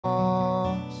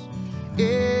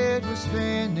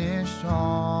finished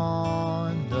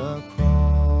on the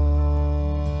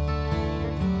cross.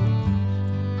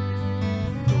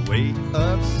 The weight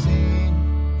of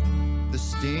sin, the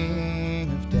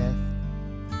sting of death,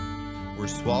 were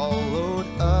swallowed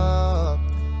up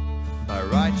by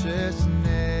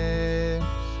righteousness,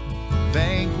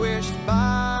 vanquished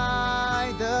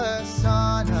by the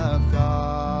Son of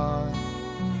God.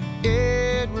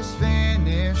 It was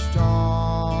finished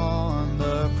on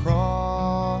the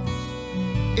cross.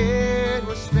 It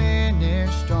was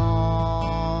finished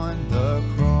on the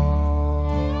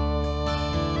cross.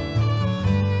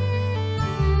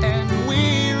 And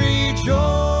we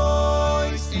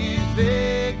rejoice in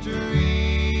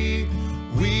victory.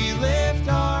 We lift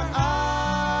our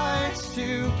eyes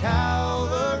to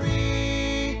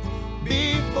Calvary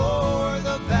before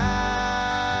the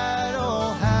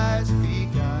battle has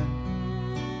begun.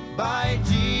 By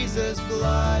Jesus'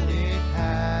 blood it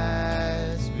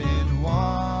has been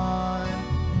won.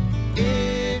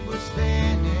 It was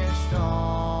finished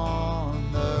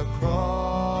on the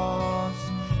cross.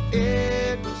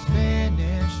 It was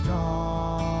finished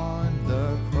on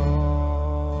the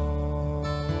cross.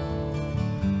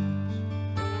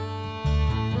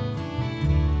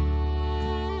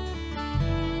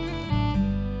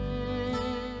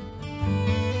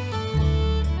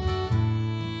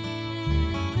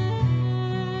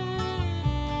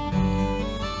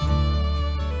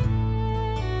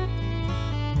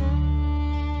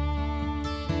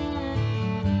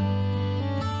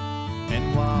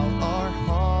 And while our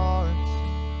hearts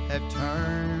have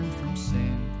turned from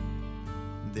sin,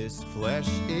 this flesh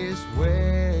is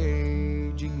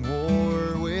waging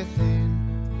war within.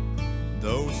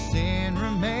 Though sin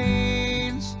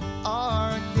remains,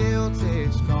 our guilt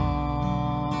is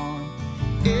gone.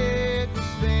 It was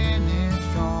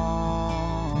finished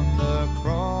on the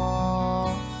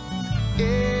cross.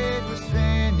 It was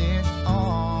finished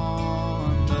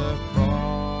on the cross.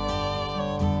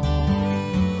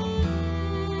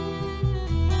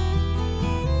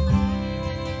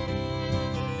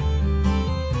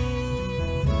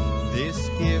 This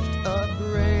gift of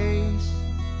grace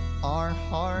our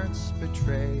hearts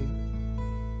betray,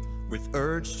 with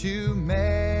urge to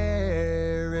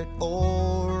merit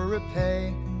or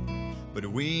repay. But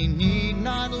we need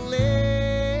not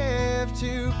live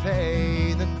to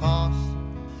pay the cost,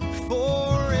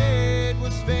 for it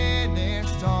was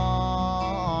finished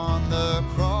on the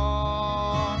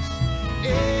cross.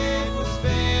 It was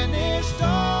finished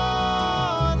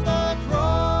on the cross.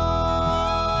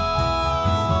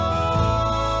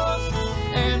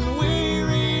 And we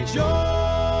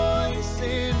rejoice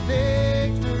in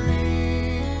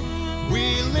victory.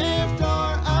 We lift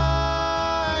our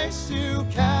eyes to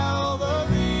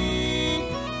Calvary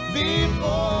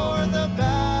before the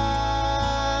battle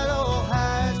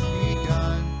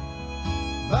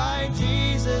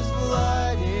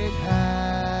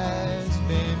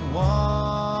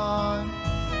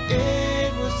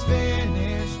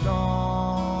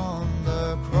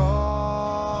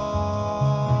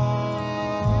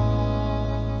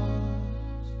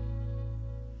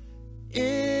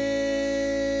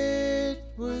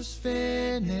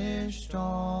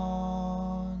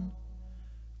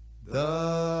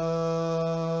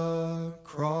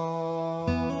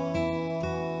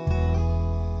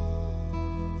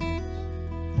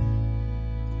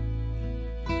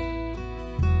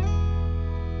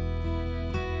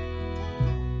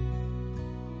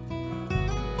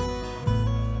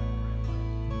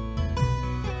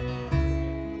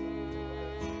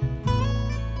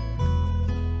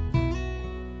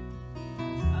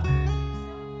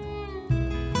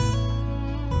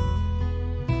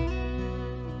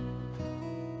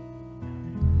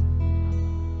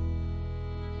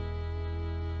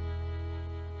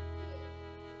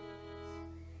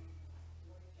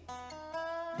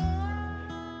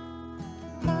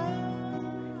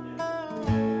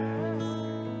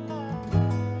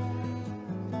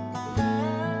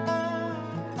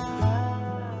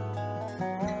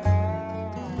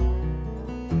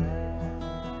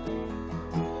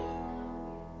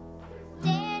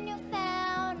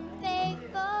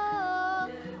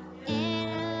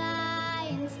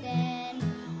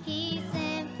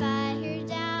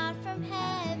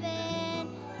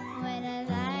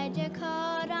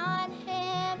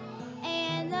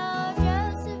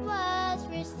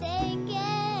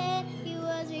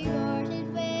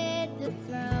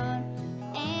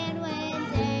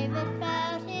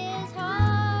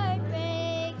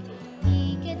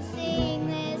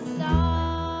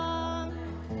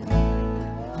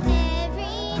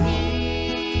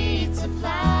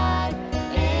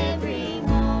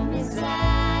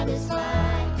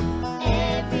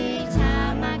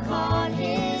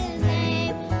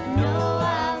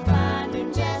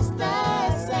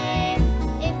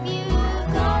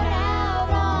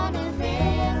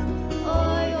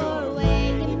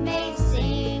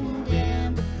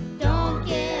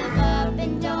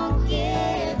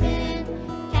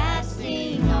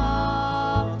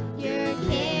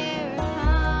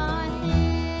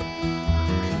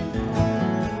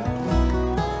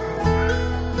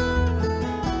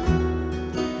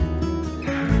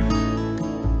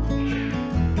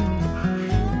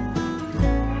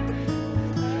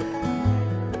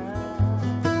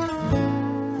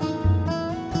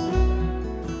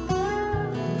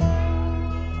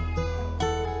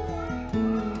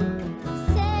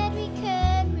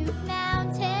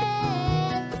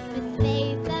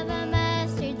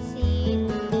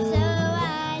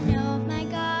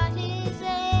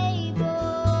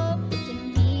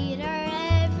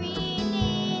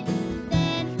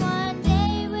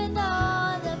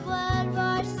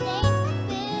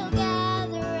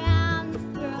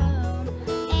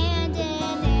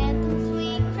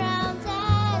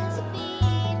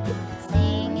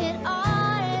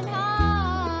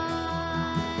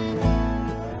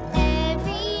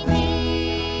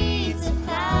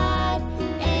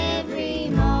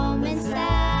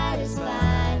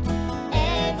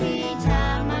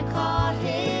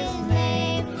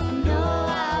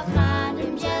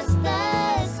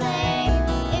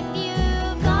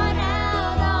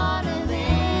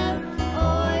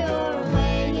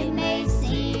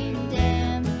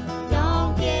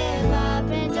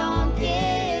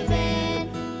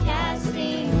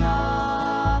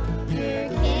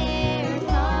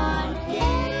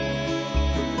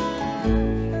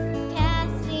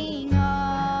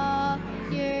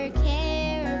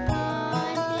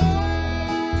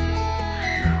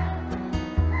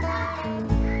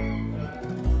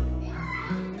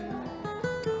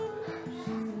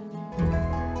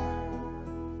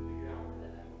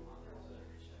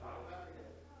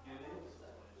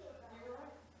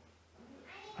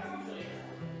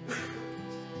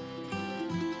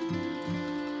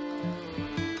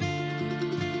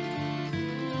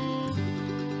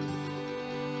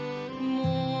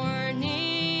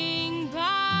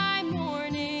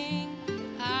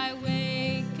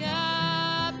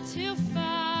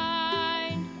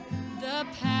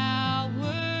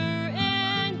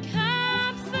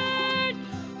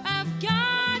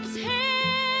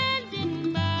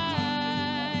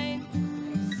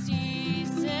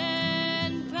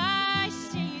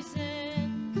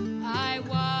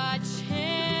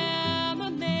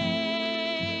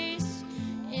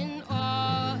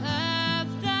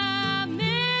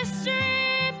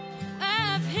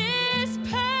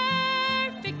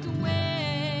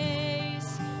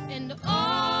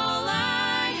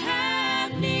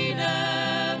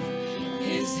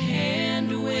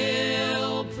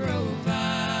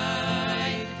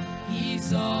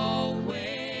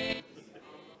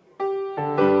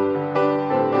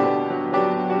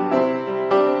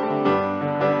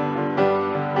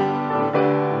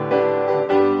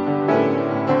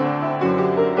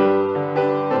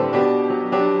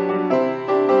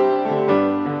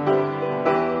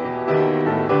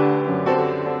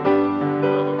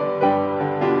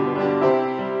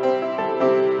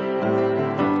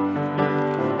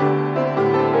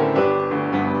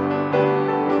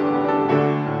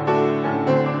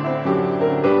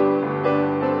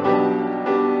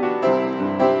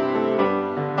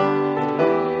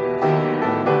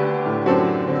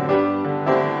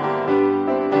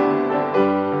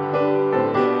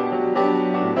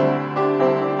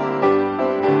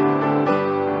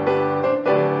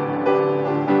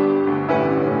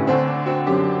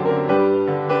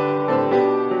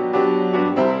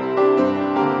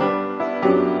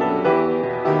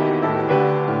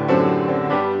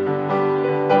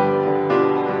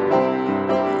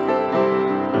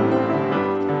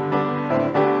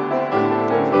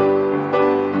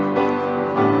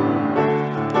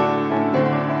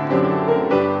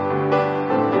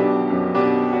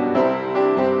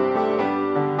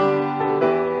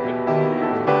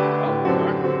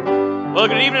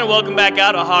welcome back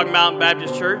out to Hog Mountain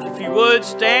Baptist Church. If you would,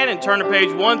 stand and turn to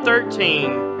page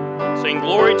 113. Sing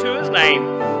glory to his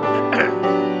name.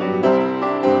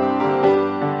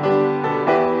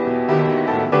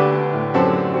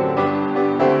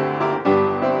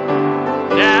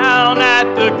 Down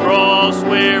at the cross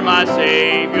where my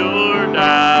Savior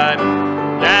died,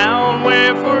 down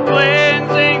where for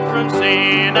cleansing from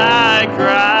sin I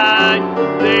cried,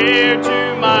 there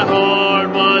to my heart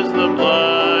was the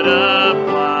blood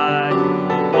applied.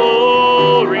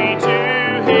 Glory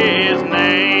to his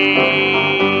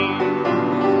name.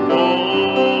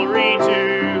 Glory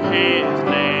to his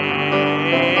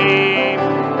name.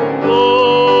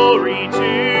 Glory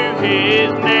to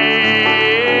his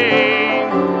name.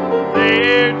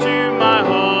 There to my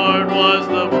heart was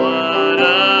the blood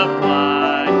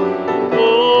applied.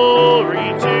 Glory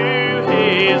to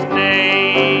his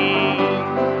name.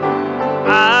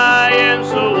 I am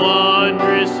so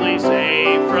wondrously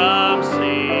saved from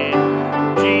sin.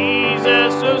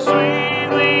 Jesus so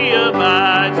sweetly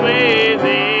abides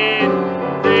within.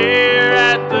 There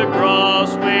at the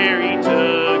cross where he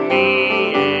took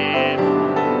me in.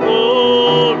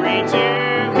 Glory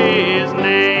to his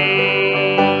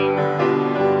name.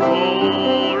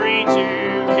 Glory to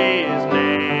his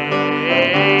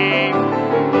name.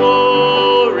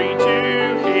 Glory to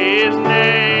his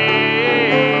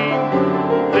name.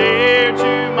 There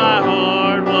to my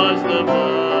heart was the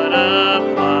blood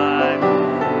applied.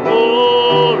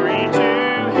 Glory to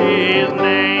his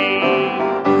name.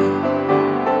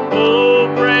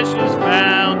 Oh, precious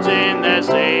fountain that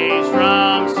saves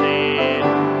from sin,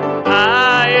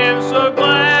 I am so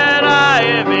glad I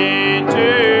have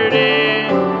entered in.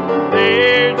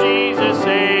 There Jesus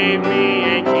saved me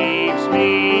and keeps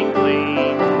me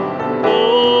clean.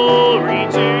 Glory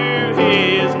to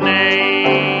his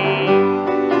name.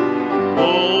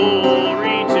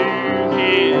 Glory to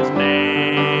his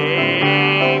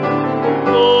name.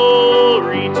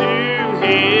 Glory to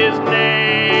his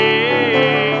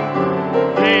name.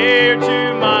 There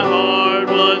to my heart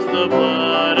was the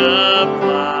blood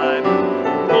applied.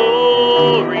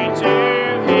 Glory to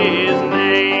his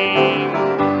name.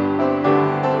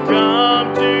 Come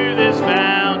to this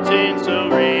fountain so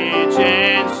rich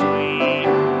and sweet.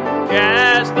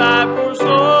 Cast thy poor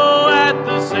soul at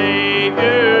the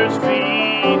Savior's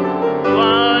feet.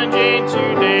 Plunge in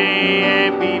today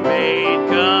and be made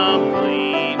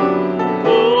complete.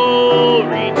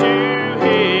 Glory to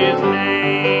his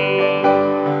name.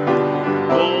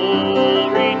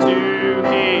 Glory to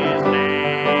his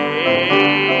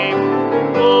name.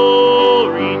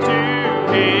 Glory to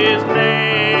his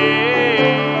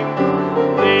name.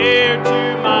 There to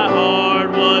my heart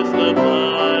was the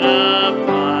blood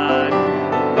applied.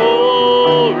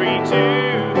 Glory to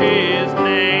his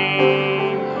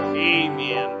name.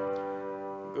 Amen.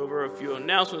 Go over a few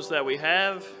announcements that we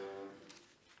have.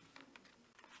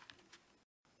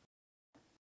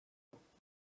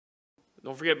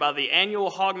 Don't forget about the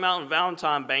annual Hog Mountain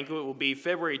Valentine Banquet. Will be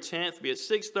February 10th. Be at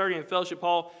 6:30 in Fellowship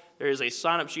Hall. There is a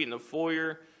sign-up sheet in the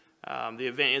foyer. The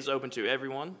event is open to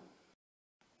everyone.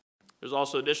 There's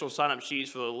also additional sign-up sheets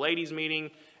for the ladies'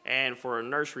 meeting and for a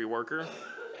nursery worker.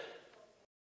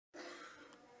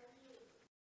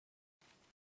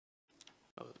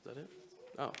 Oh, is that it?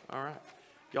 Oh, all right.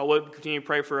 Y'all would continue to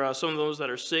pray for some of those that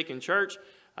are sick in church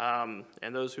and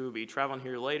those who will be traveling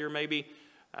here later maybe.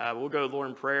 We'll go to Lord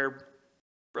in prayer.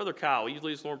 Brother Kyle, will you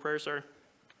lead us in Lord in prayer, sir?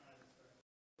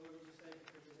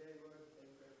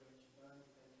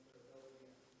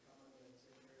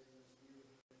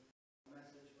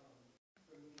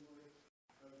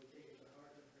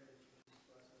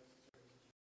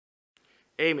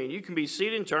 Amen. You can be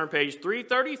seated and turn page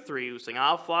 333. We'll sing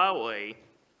I'll Fly Away.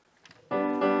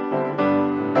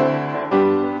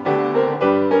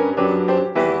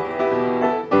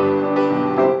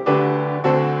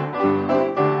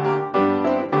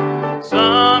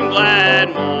 Some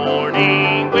glad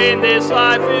morning when this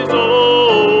life is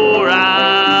o'er,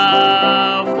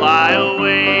 I'll fly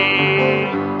away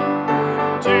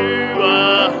to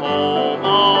a home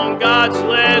on God's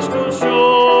celestial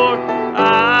shore.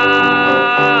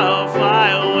 I'll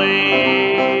fly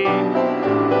away.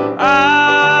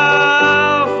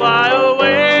 I'll fly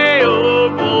away, oh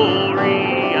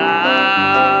glory.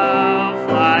 I'll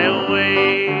fly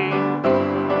away.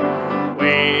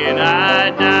 When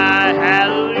I die,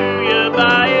 hallelujah,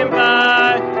 by and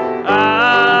by,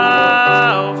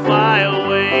 I'll fly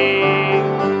away.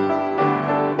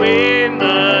 When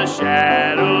the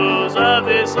shadows of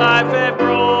this life have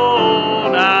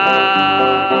grown,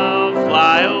 I'll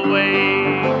fly away.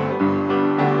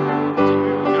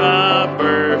 To a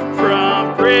birth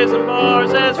from prison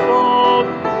bars has flown,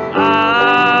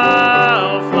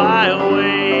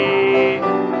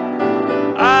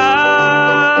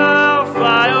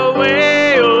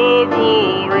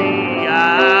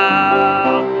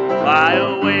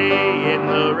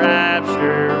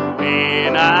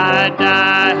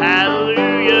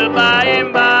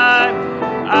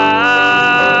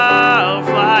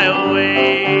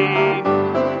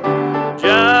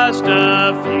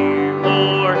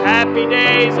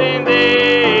 days, and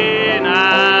then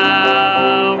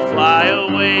I'll fly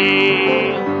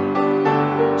away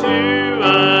to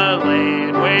a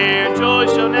land where joy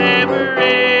shall never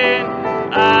end.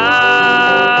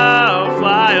 I'll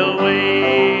fly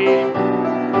away.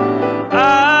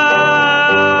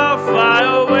 I'll fly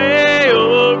away,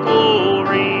 oh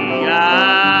glory.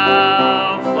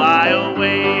 I'll fly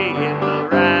away in the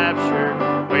rapture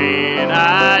when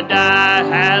I die.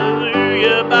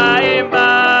 Hallelujah, by and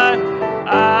by,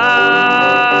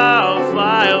 I'll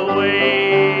fly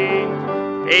away.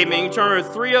 Amen. Turner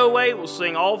 308 will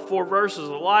sing all 4 verses of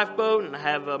the Lifeboat and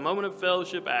have a moment of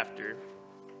fellowship after.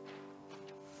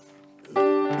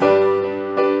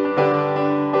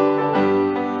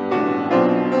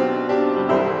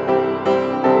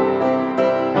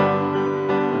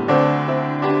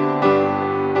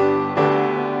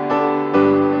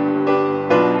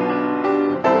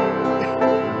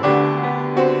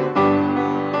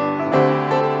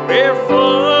 We're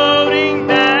floating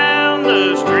down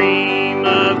the stream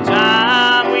of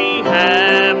time. We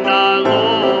have not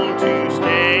long to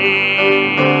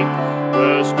stay.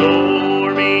 The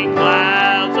stormy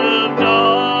clouds of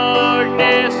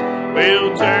darkness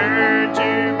will turn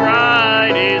to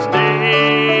brightest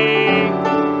day.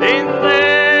 Then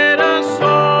let us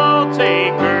all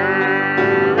take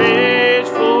courage,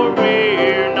 for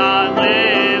we're not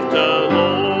left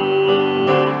alone.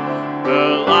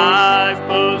 The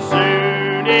lifeboat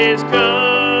soon is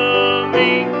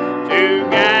coming to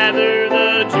gather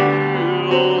the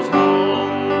jewels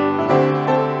home.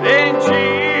 Then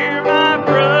cheer, my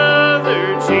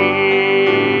brother,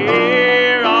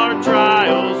 cheer. Our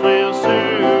trials will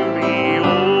soon be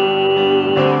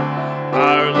o'er.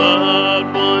 Our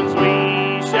loved ones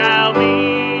we shall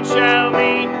meet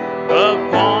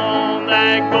upon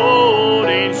that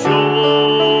golden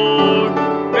shore,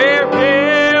 where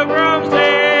pilgrims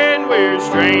and we're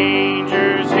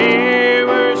strangers here.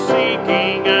 We're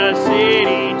seeking a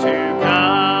city to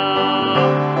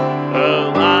come.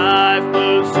 The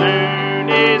lifeboat soon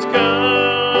is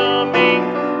coming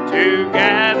to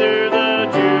gather the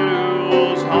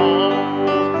jewels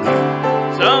home.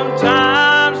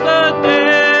 Sometimes the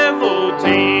devil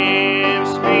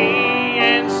tempts me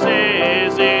and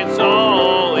says it's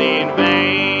all in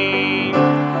vain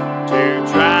to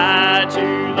try to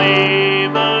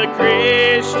live a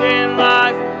Christian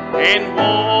life and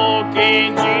walk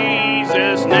in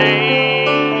Jesus'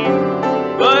 name.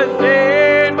 But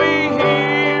then we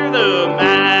hear the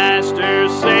Master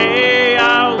say,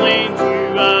 I'll lend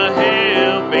you a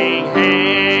helping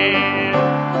hand.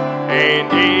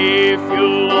 And if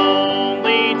you'll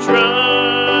only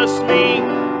trust me,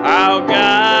 I'll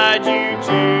guide you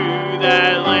to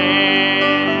that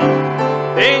land.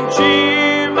 Then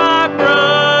cheer, my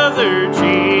brother,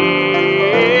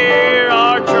 cheer.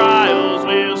 Our trials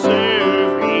will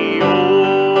soon be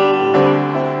o'er.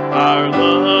 Our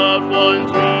loved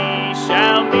ones we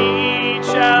shall meet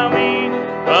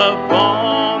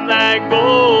upon that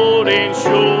golden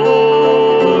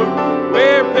shore,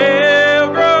 where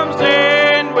pilgrims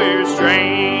and we're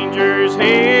strangers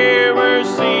here. We're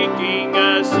seeking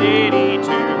a city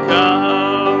to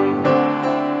come.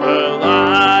 The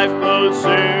lifeboat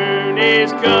soon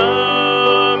is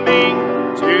coming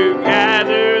to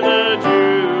gather the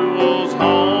jewels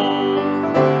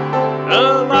home.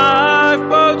 The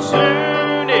lifeboat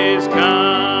soon is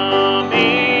coming.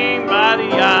 By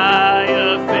the eye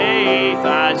of faith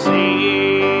I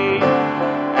see,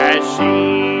 as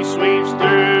she sweeps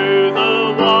through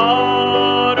the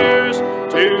waters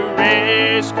to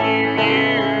rescue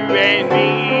you and me,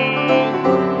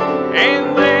 and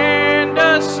land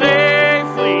us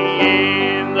safely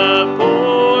in the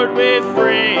port with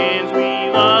friends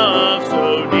we love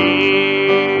so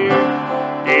dear.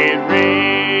 Get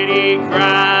ready,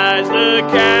 cries the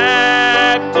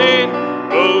captain.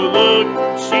 Oh, look,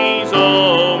 she's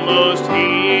almost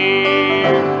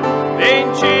here.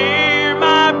 Then cheer,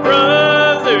 my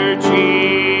brother,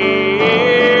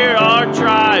 cheer. Our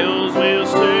trials will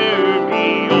soon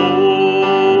be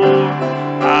o'er.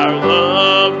 Our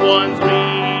loved ones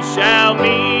we shall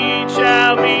meet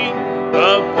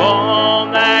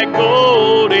upon that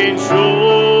golden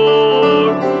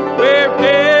shore, where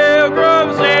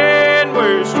pilgrims and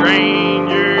we're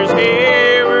strangers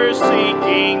here. We're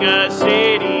seeking a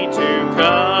city to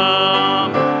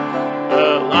come.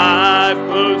 The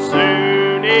lifeboat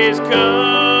soon is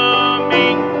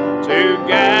coming to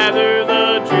gather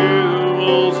the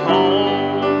jewels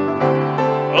home.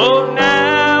 Oh,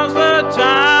 now's the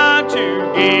time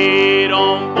to get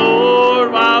on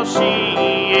board while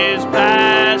she is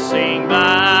passing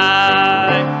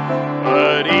by.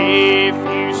 But if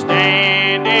you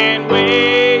stand and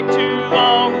wait,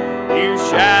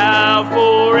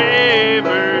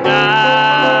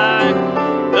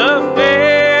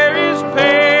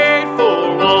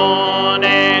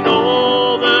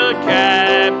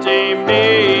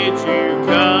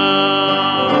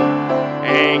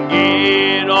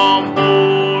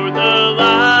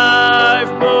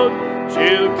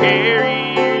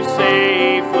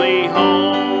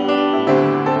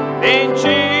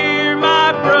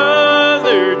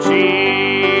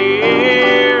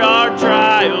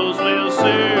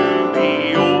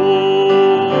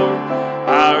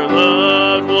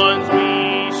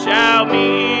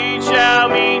 shall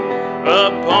meet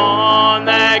upon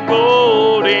that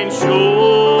golden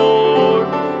shore,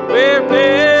 where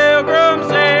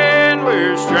pilgrims and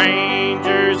we're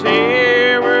strangers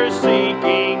here, we're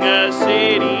seeking a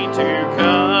city to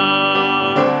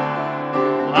come.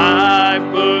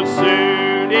 Life but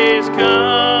soon is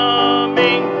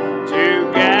coming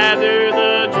to gather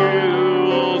the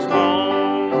jewels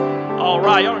home. All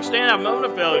right, y'all understand that moment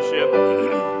of fellowship.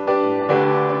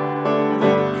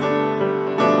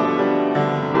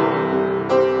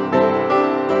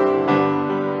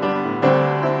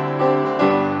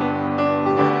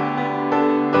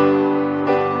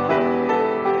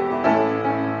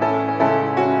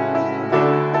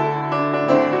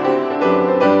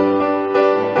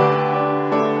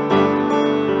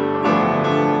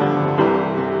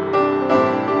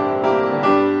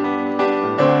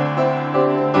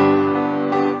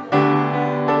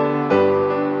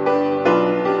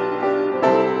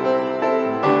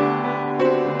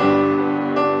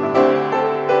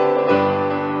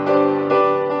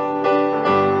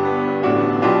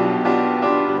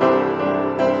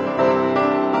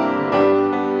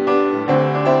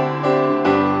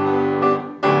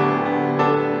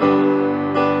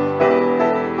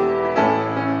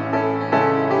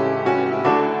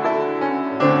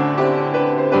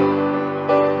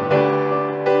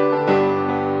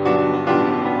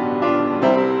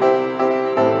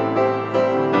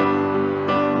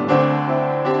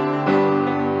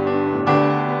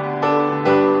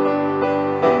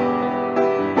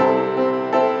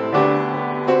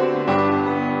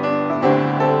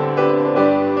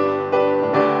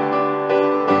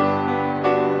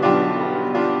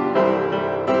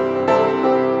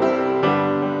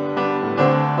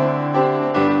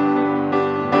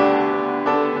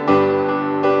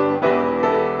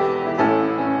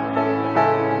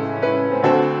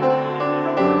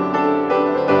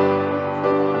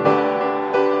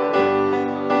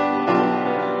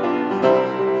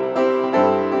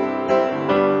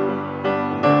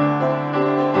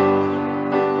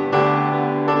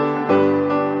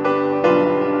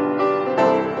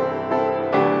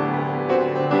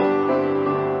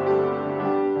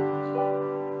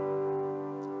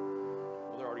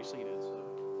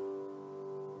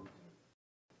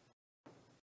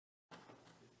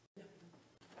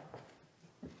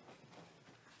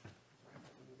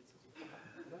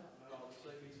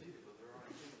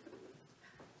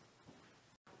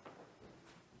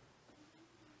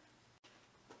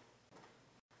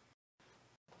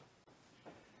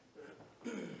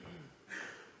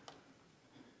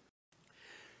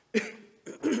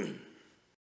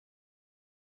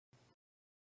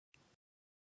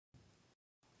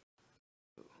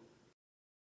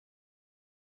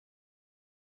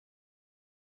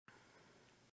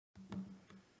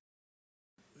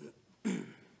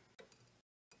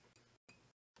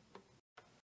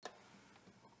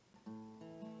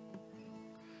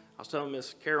 I was telling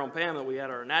Miss Carol and Pam that we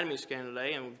had our anatomy scan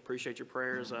today, and we appreciate your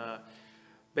prayers.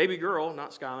 Baby girl,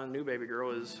 not Skyline, new baby girl,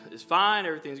 is fine.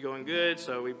 Everything's going good,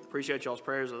 so we appreciate y'all's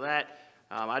prayers of that.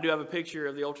 I do have a picture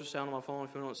of the ultrasound on my phone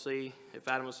if you want to see. If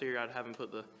Adam was here, I'd have him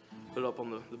put it up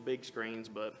on the big screens,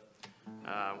 but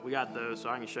we got those, so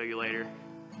I can show you later.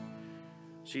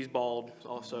 She's bald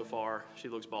so far. She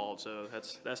looks bald, so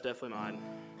that's definitely mine.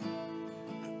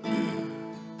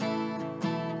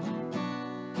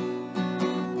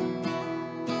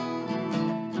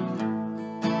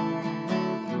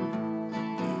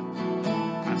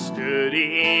 Stood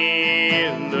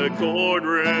in the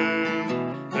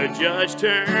courtroom, the judge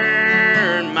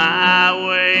turned my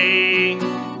way.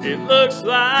 It looks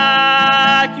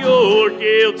like you're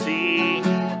guilty.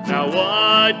 Now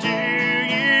what do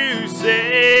you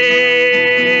say?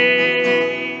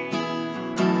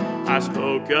 I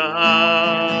spoke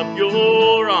up,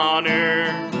 Your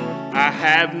Honor. I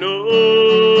have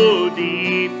no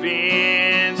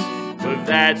defense, but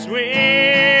that's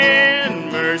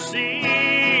when mercy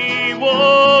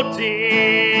walked in.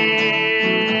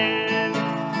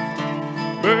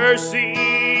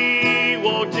 Mercy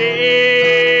walked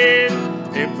in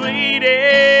and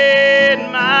pleaded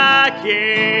my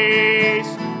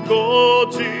case.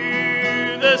 Called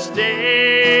to the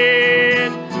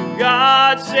stand,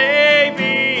 God's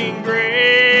saving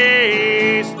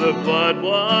grace. The blood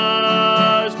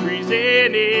was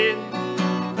presented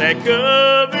that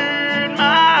covered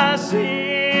my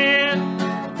sin,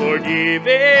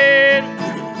 forgiven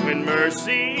when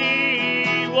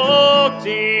mercy walked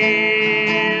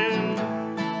in.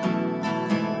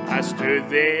 I stood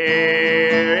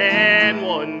there and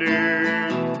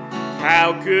wondered,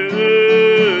 how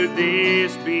could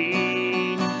this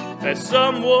be, that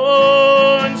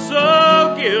someone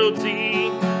so guilty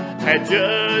had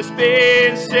just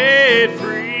been set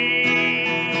free.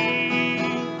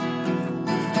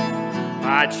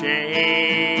 My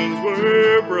chains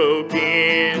were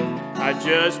broken, I'd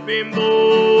just been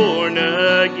born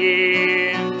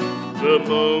again. The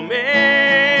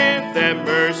moment that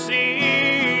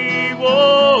mercy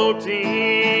walked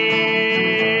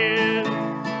in,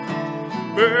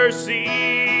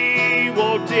 mercy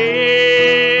walked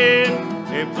in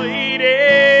and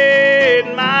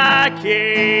pleaded my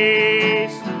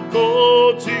case,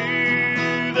 called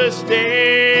to the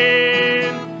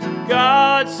stand,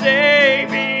 God's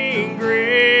saving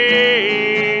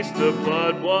grace. The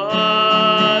blood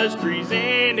was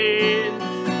presented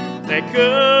that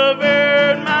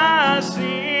covered my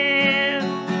sin,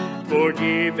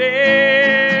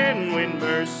 forgiven when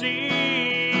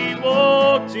mercy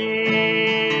walked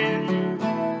in.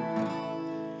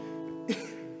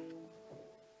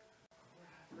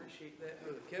 Appreciate that,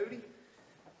 Brother Cody.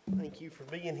 Thank you for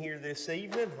being here this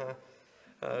evening.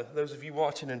 Those of you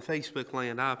watching in Facebook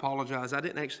land, I apologize. I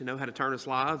didn't actually know how to turn us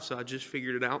live, so I just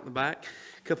figured it out in the back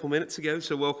a couple minutes ago.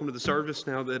 So welcome to the service.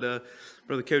 Now that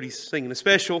Brother Cody's singing a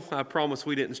special, I promise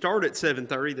we didn't start at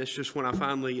 7:30. That's just when I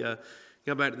finally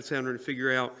got back to the sound room to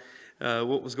figure out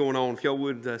what was going on. If y'all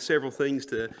would, several things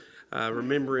to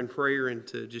remember in prayer and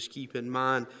to just keep in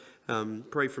mind.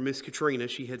 Pray for Miss Katrina.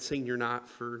 She had senior night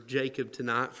for Jacob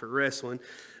tonight for wrestling.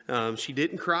 She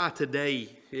didn't cry today,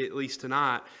 at least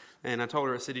tonight. And I told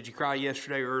her, I said, did you cry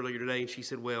yesterday or earlier today? And she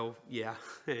said, well, yeah.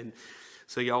 And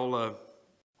so y'all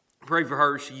pray for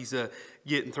her. She's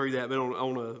getting through that. But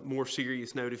on a more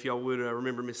serious note, if y'all would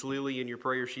remember Miss Lily in your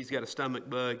prayers. She's got a stomach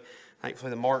bug.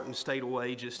 Thankfully, the Martins stayed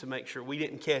away just to make sure we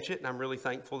didn't catch it. And I'm really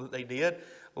thankful that they did.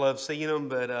 Love seeing them,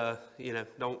 but,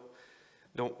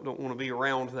 don't want to be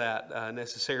around that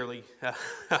necessarily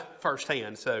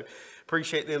firsthand. So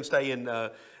appreciate them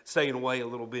staying away a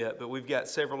little bit. But we've got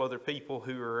several other people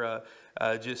who are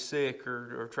just sick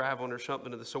or traveling or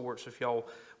something of the sort. So if y'all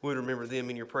would remember them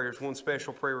in your prayers. One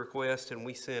special prayer request, and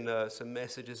we sent some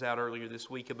messages out earlier this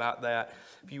week about that.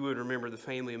 If you would remember the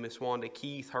family of Miss Wanda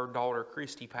Keith, her daughter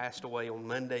Christy passed away on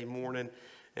Monday morning,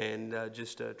 and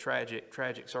just a tragic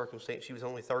circumstance. She was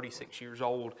only 36 years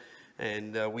old.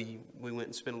 And we went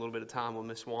and spent a little bit of time with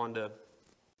Miss Wanda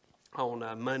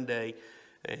on Monday,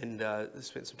 and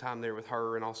spent some time there with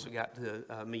her, and also got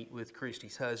to meet with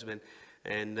Christy's husband.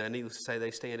 And needless to say,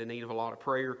 they stand in need of a lot of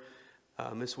prayer.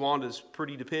 Miss Wanda's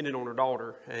pretty dependent on her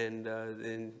daughter, and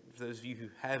for those of you who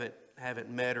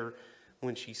haven't met her,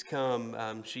 when she's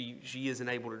come, she isn't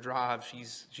able to drive.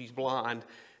 She's blind,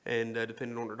 and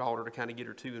dependent on her daughter to kind of get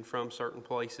her to and from certain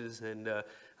places. And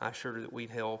I assured her that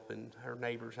we'd help, and her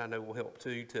neighbors I know will help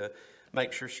too, to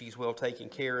make sure she's well taken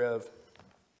care of,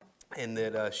 and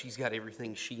that she's got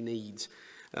everything she needs.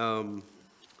 And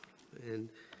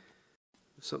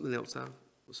something else I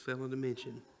was failing to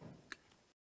mention.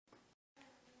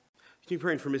 Continue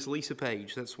praying for Miss Lisa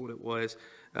Page. That's what it was.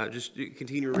 Just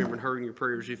continue remembering her in your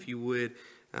prayers if you would.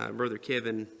 Brother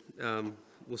Kevin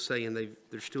was saying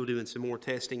they're still doing some more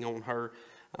testing on her.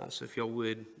 So if y'all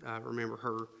would remember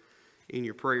her in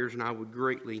your prayers, and I would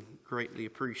greatly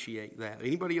appreciate that.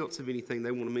 Anybody else have anything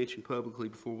they want to mention publicly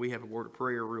before we have a word of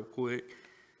prayer real quick?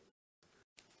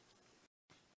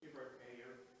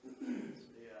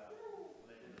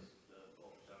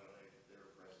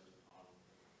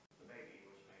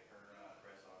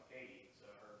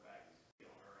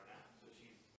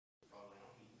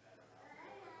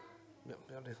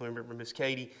 I definitely remember Miss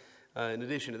Katie. In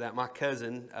addition to that, my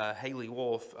cousin, Haley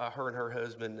Wolf, her and her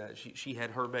husband, she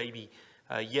had her baby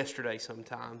yesterday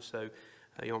sometime. So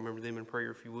y'all remember them in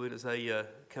prayer if you would, as they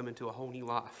come into a whole new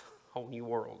life, whole new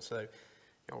world. So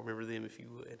y'all remember them if you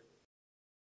would.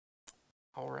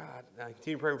 All right.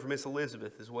 Continue praying for Miss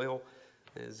Elizabeth as well,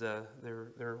 as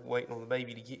they're waiting on the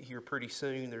baby to get here pretty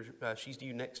soon. She's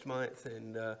due next month,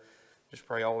 and just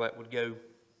pray all that would go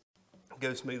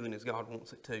smoothly as God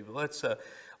wants it to. But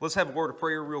let's have a word of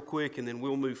prayer real quick, and then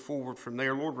we'll move forward from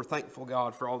there. Lord, we're thankful,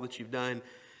 God, for all that you've done.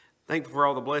 Thankful for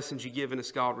all the blessings you've given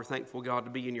us, God. We're thankful, God, to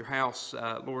be in your house,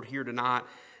 Lord, here tonight.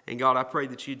 And God, I pray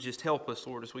that you'd just help us,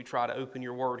 Lord, as we try to open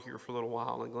your word here for a little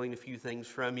while and glean a few things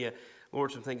from you.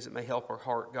 Lord, some things that may help our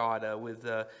heart, God, with,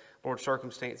 Lord,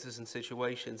 circumstances and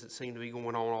situations that seem to be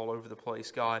going on all over the place,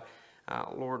 God.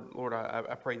 Lord,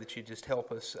 I pray that you'd just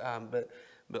help us.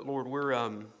 But Lord,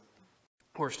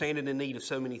 we're standing in need of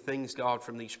so many things, God,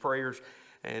 from these prayers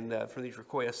and from these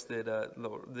requests that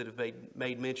have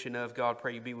made mention of. God,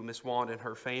 pray you be with Miss Wanda and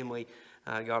her family,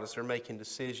 God, as they're making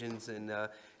decisions and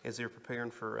as they're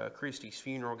preparing for Christy's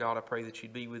funeral. God, I pray that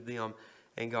you'd be with them,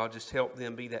 and God, just help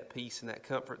them be that peace and that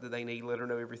comfort that they need. Let her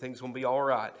know everything's going to be all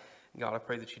right, God, I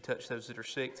pray that you touch those that are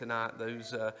sick tonight,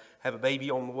 those have a baby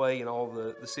on the way and all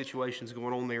the situations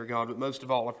going on there, God. But most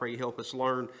of all, I pray you help us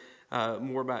learn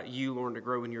more about you, Lord, to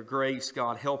grow in your grace.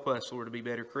 God, help us, Lord, to be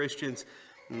better Christians.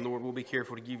 And Lord, we'll be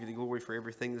careful to give you the glory for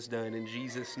everything that's done. In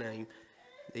Jesus' name,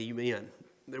 amen.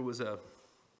 There was a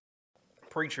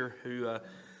preacher who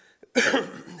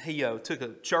he took a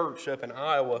church up in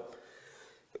Iowa,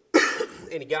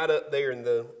 and he got up there, and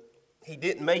he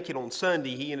didn't make it on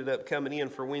Sunday. He ended up coming in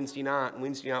for Wednesday night, and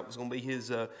Wednesday night was going to be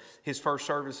his first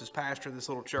service as pastor of this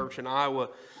little church in Iowa.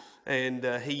 And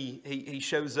he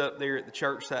shows up there at the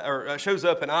church, shows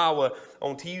up in Iowa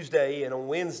on Tuesday, and on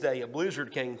Wednesday a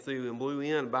blizzard came through and blew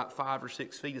in about 5 or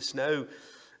 6 feet of snow.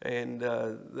 And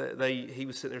he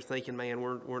was sitting there thinking, man,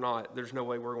 we're not, there's no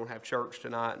way we're going to have church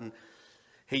tonight. And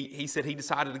he said he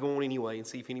decided to go on anyway and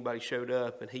see if anybody showed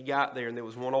up. And he got there, and there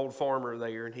was one old farmer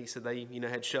there, and he said they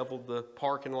had shoveled the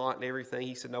parking lot and everything.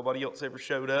 He said nobody else ever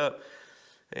showed up.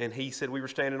 And he said we were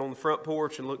standing on the front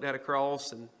porch and looked out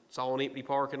across and saw an empty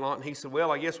parking lot. And he said,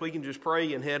 well, I guess we can just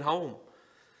pray and head home.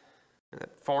 And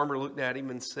that farmer looked at him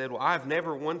and said, well, I've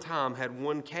never one time had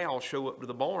one cow show up to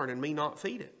the barn and me not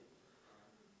feed it.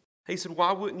 He said,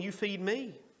 why wouldn't you feed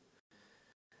me?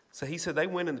 So he said they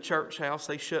went in the church house,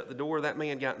 they shut the door, that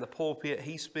man got in the pulpit,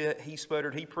 he spit, he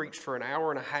sputtered, he preached for an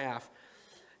hour and a half.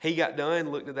 He got done,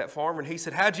 looked at that farmer, and he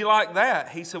said, how'd you like that?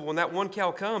 He said, when that one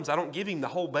cow comes, I don't give him the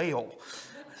whole bale.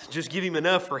 Just give him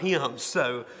enough for him.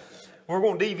 So we're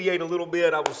going to deviate a little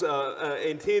bit. I was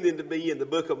intending to be in the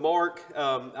book of Mark.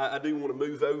 I do want to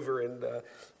move over into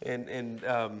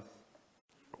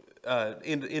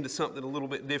something a little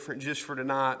bit different just for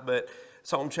tonight. But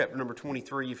Psalm chapter number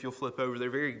 23, if you'll flip over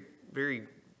there, very, very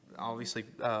obviously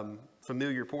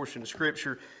familiar portion of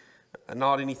Scripture.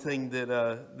 Not anything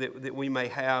that we may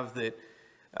have that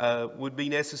would be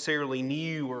necessarily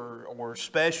new or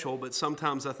special, but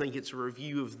sometimes I think it's a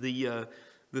review of the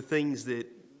things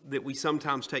that we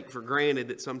sometimes take for granted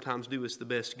that sometimes do us the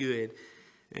best good.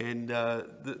 And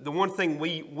the one thing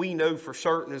we know for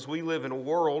certain is we live in a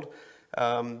world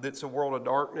that's a world of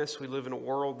darkness. We live in a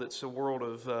world that's a world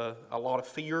of a lot of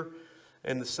fear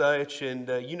and the such, and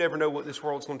you never know what this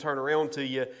world's going to turn around to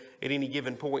you at any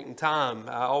given point in time.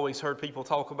 I always heard people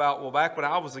talk about, well, back when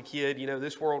I was a kid,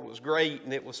 this world was great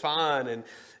and it was fine, and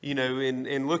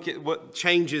and look at what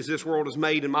changes this world has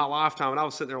made in my lifetime. And I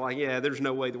was sitting there like, yeah, there's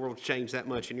no way the world's changed that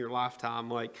much in your lifetime.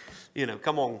 Like,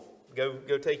 come on,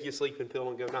 go take you a sleeping pill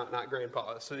and go night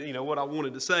grandpa. So what I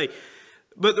wanted to say,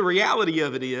 but the reality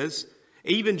of it is,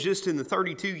 even just in the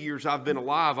 32 years I've been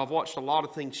alive, I've watched a lot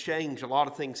of things change, a lot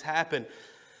of things happen.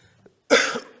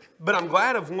 But I'm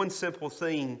glad of one simple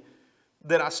thing,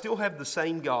 that I still have the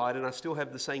same God and I still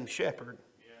have the same shepherd.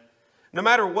 Yeah. No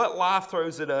matter what life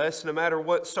throws at us, no matter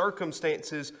what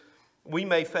circumstances we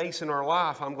may face in our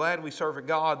life, I'm glad we serve a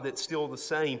God that's still the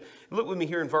same. Look with me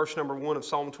here in verse number 1 of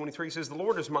Psalm 23. It says, the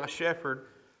Lord is my shepherd,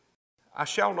 I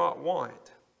shall not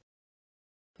want.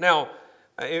 Now,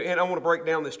 and I want to break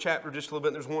down this chapter just a little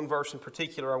bit. There's one verse in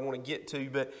particular I want to get to.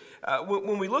 But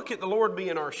when we look at the Lord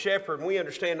being our shepherd, and we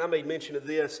understand, I made mention of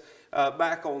this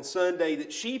back on Sunday,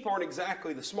 that sheep aren't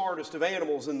exactly the smartest of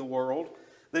animals in the world.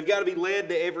 They've got to be led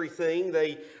to everything.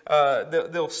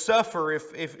 They'll suffer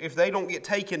if they don't get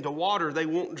taken to water, they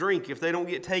won't drink. If they don't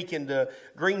get taken to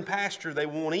green pasture, they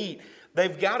won't eat.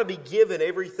 They've got to be given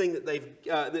everything that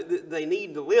they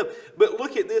need to live. But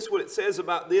look at this, what it says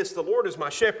about this. The Lord is my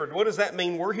shepherd. What does that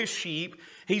mean? We're His sheep.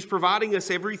 He's providing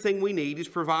us everything we need. He's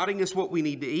providing us what we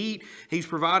need to eat. He's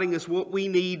providing us what we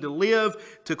need to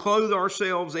live, to clothe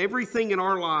ourselves. Everything in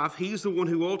our life, He's the one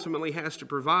who ultimately has to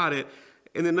provide it.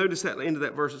 And then notice at the end of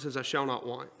that verse, it says, I shall not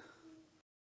want.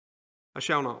 I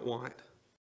shall not want.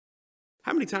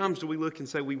 How many times do we look and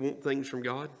say we want things from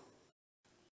God?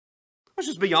 Let's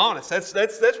just be honest.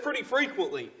 That's pretty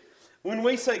frequently. When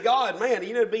we say, God, man,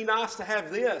 it'd be nice to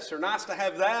have this, or nice to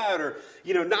have that, or,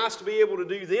 nice to be able to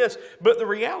do this. But the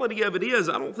reality of it is,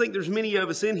 I don't think there's many of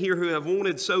us in here who have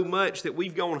wanted so much that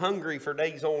we've gone hungry for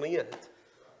days on end.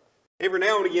 Every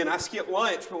now and again, I skip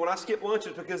lunch, but when I skip lunch,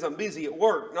 it's because I'm busy at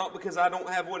work, not because I don't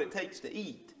have what it takes to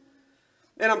eat.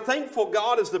 And I'm thankful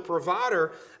God is the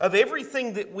provider of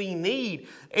everything that we need.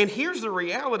 And here's the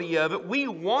reality of it. We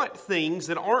want things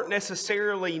that aren't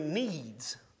necessarily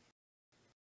needs.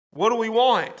 What do we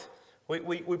want?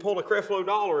 We pull a Creflo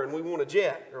Dollar and we want a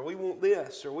jet, or we want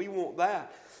this, or we want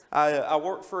that. I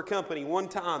worked for a company one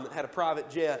time that had a private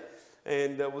jet,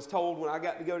 and was told when I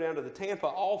got to go down to the Tampa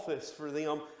office for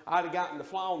them, I'd have gotten to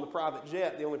fly on the private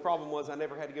jet. The only problem was I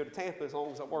never had to go to Tampa as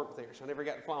long as I worked there, so I never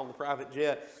got to fly on the private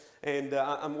jet. And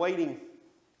I'm waiting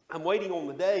I'm waiting on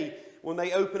the day when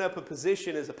they open up a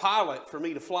position as a pilot for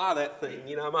me to fly that thing.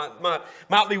 You know, I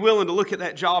might be willing to look at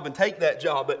that job and take that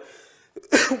job, but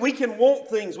we can want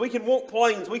things. We can want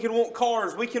planes. We can want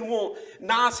cars. We can want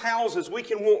nice houses. We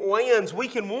can want lands. We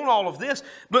can want all of this.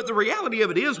 But the reality of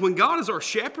it is, when God is our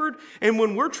shepherd and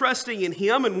when we're trusting in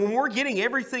Him and when we're getting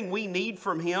everything we need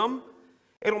from Him,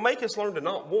 it'll make us learn to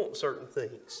not want certain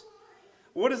things.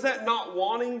 What is that not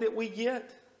wanting that we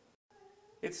get?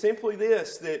 It's simply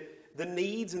this, that the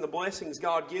needs and the blessings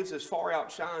God gives us far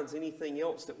outshines anything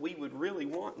else that we would really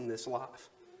want in this life.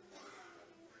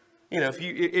 You know,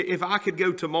 if I could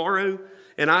go tomorrow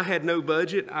and I had no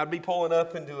budget, I'd be pulling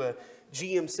up into a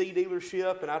GMC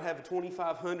dealership and I'd have a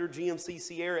 2500 GMC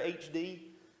Sierra HD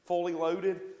fully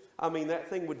loaded. I mean, that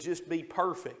thing would just be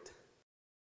perfect.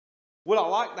 Would I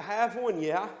like to have one?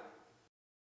 Yeah.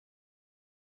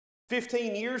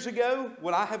 15 years ago,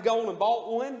 would I have gone and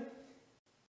bought one?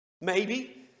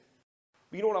 Maybe.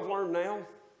 But you know what I've learned now?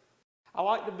 I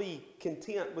like to be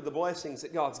content with the blessings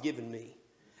that God's given me.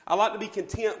 I like to be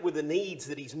content with the needs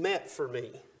that He's met for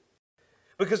me.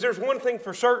 Because there's one thing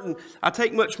for certain, I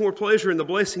take much more pleasure in the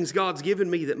blessings God's given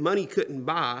me that money couldn't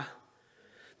buy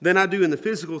than I do in the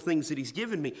physical things that He's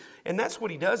given me. And that's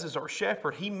what He does as our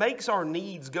shepherd. He makes our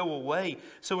needs go away.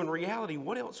 So in reality,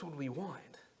 what else would we want?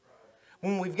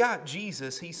 When we've got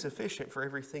Jesus, He's sufficient for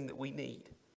everything that we need.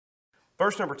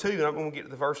 Verse number 2, and I'm going to get to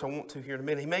the verse I want to here in a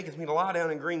minute. He maketh me to lie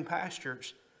down in green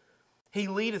pastures. He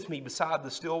leadeth me beside the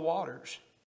still waters.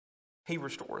 He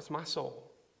restoreth my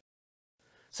soul.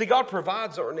 See, God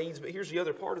provides our needs, but here's the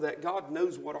other part of that. God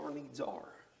knows what our needs are.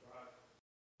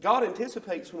 God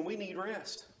anticipates when we need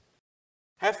rest.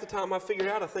 Half the time I figure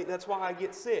out, I think that's why I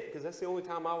get sick, because that's the only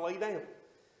time I lay down.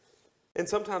 And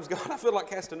sometimes God, I feel like,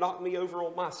 has to knock me over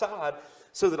on my side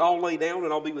so that I'll lay down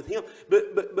and I'll be with Him.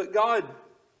 But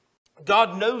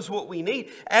God knows what we need.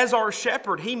 As our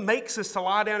shepherd, He makes us to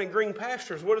lie down in green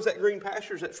pastures. What is that green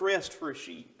pastures? That's rest for a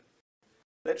sheep.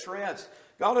 That's rest.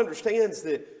 God understands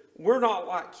that we're not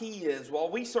like He is.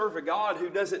 While we serve a God who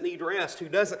doesn't need rest, who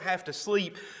doesn't have to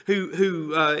sleep,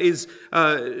 who is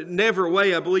never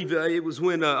away. I believe it was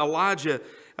when Elijah,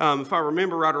 if I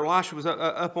remember right, or Elisha was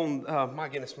up on, my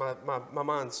goodness, my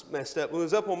mind's messed up. When it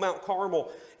was up on Mount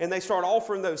Carmel, and they start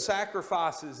offering those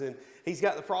sacrifices, and he's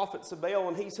got the prophets of Baal,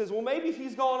 and he says, well, maybe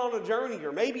he's gone on a journey,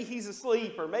 or maybe he's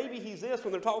asleep, or maybe he's this,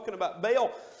 when they're talking about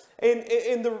Baal.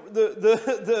 And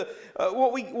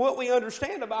what we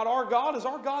understand about our God is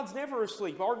our God's never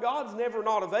asleep. Our God's never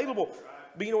not available.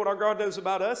 But you know what our God knows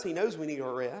about us? He knows we need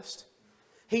our rest.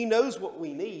 He knows what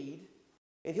we need.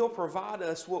 And He'll provide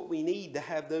us what we need to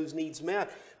have those needs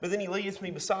met. But then He leadeth me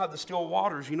beside the still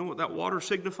waters. You know what that water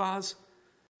signifies?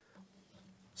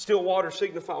 Still waters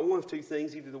signify one of two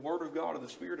things. Either the Word of God or the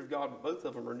Spirit of God. But both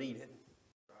of them are needed.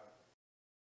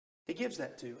 He gives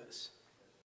that to us.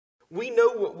 We know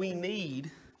what we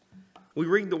need. We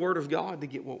read the Word of God to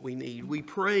get what we need. We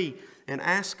pray and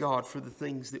ask God for the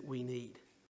things that we need.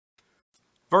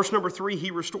 Verse number 3,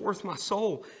 He restoreth my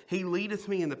soul. He leadeth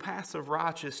me in the paths of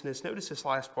righteousness. Notice this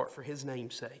last part, for His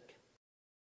name's sake.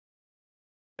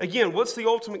 Again, what's the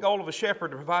ultimate goal of a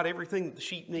shepherd? To provide everything that the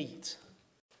sheep needs.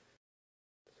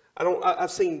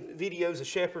 I've seen videos of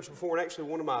shepherds before, and actually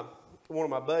one of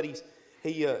my buddies,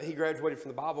 he graduated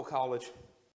from the Bible college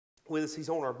with us. He's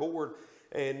on our board,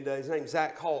 and his name's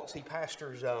Zach Hawks. He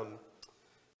pastors,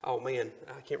 oh man,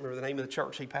 I can't remember the name of the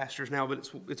church he pastors now, but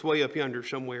it's way up yonder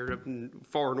somewhere, up in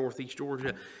far northeast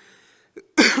Georgia.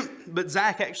 But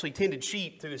Zach actually tended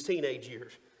sheep through his teenage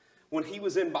years. When he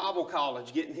was in Bible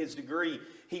college getting his degree,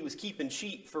 he was keeping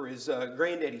sheep for his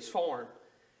granddaddy's farm.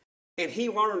 And he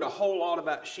learned a whole lot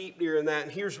about sheep during that.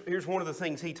 And here's one of the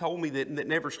things he told me that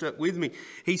never stuck with me.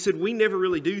 He said, we never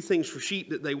really do things for sheep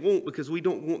that they want because we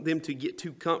don't want them to get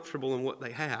too comfortable in what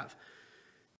they have.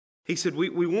 He said, we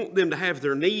want them to have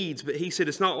their needs, but he said,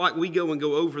 it's not like we go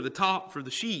over the top for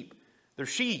the sheep. They're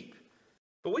sheep.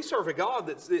 But we serve a God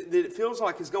that it feels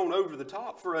like is going over the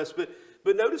top for us. But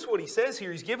notice what he says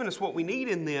here. He's given us what we need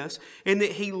in this, and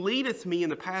that He leadeth me in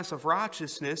the paths of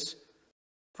righteousness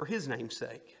for His name's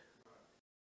sake.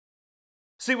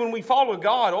 See, when we follow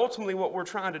God, ultimately what we're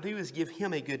trying to do is give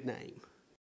Him a good name.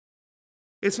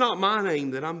 It's not my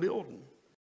name that I'm building.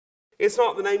 It's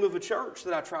not the name of a church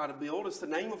that I try to build. It's the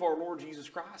name of our Lord Jesus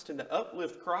Christ, and to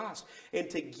uplift Christ and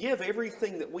to give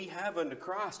everything that we have unto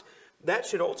Christ. That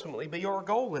should ultimately be our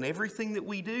goal, and everything that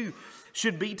we do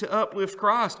should be to uplift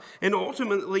Christ. And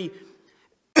ultimately,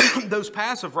 those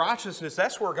paths of righteousness,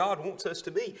 that's where God wants us to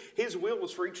be. His will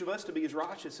is for each of us to be as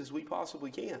righteous as we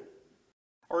possibly can.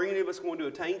 Are any of us going to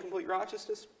attain complete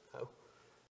righteousness? No.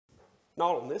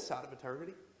 Not on this side of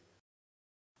eternity.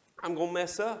 I'm going to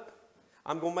mess up.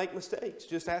 I'm going to make mistakes.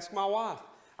 Just ask my wife.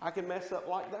 I can mess up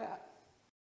like that.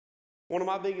 One of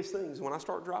my biggest things when I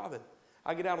start driving,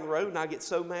 I get out on the road and I get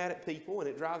so mad at people and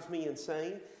it drives me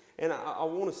insane. And I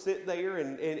want to sit there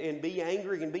and be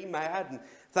angry and be mad. And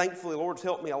thankfully, the Lord's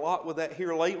helped me a lot with that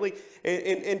here lately.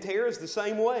 And Tara's the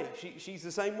same way. She's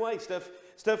the same way.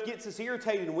 Stuff gets us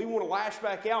irritated and we want to lash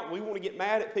back out and we want to get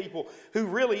mad at people who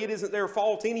really it isn't their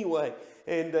fault anyway.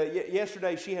 And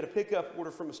yesterday she had a pickup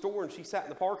order from a store and she sat in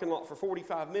the parking lot for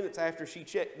 45 minutes after she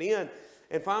checked in.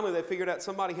 And finally they figured out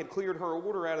somebody had cleared her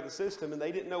order out of the system and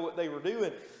they didn't know what they were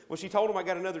doing. Well, she told them I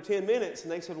got another 10 minutes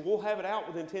and they said, we'll have it out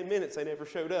within 10 minutes. They never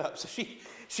showed up. So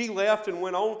she left and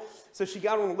went on. So she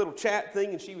got on a little chat thing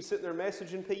and she was sitting there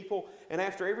messaging people. And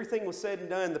after everything was said and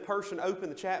done, the person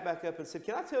opened the chat back up and said,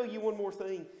 can I tell you one more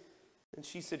thing? And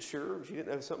she said, sure. She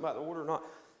didn't know something about the order or not.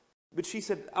 But she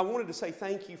said, I wanted to say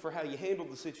thank you for how you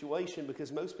handled the situation because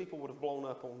most people would have blown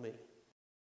up on me.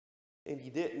 And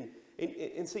you didn't.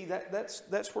 And see,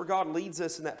 that's where God leads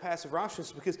us in that passive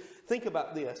righteousness, because think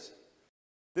about this.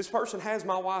 This person has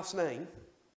my wife's name.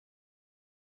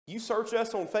 You search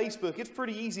us on Facebook, it's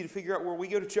pretty easy to figure out where we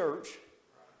go to church.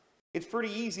 It's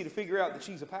pretty easy to figure out that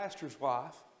she's a pastor's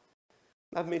wife.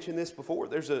 I've mentioned this before.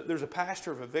 There's a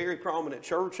pastor of a very prominent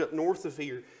church up north of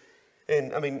here.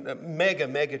 And I mean, a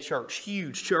mega church,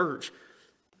 huge church.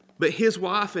 But his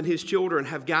wife and his children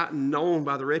have gotten known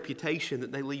by the reputation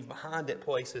that they leave behind at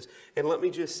places. And let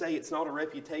me just say, it's not a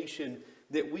reputation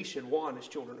that we should want as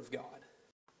children of God.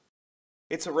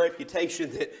 It's a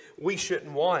reputation that we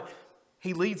shouldn't want.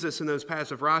 He leads us in those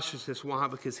paths of righteousness. Why?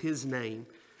 Because his name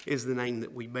is the name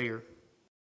that we bear.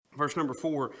 Verse number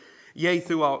 4, yea,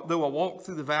 though I walk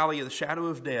through the valley of the shadow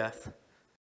of death,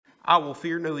 I will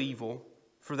fear no evil,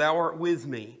 for thou art with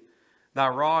me. Thy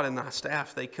rod and thy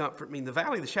staff, they comfort me. In the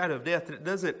valley of the shadow of death, it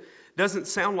doesn't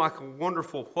sound like a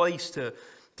wonderful place to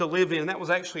live in. That was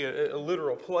actually a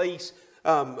literal place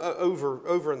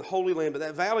over in the Holy Land. But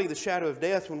that valley of the shadow of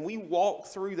death, when we walk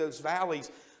through those valleys,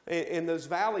 and those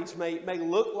valleys may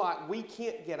look like we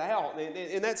can't get out.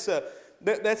 And that's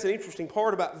an interesting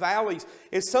part about valleys,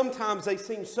 is sometimes they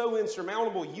seem so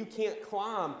insurmountable you can't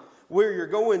climb where you're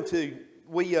going to.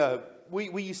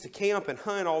 We used to camp and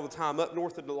hunt all the time up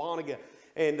north of Dahlonega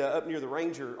and up near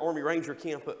the Army Ranger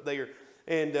camp up there.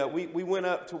 And we went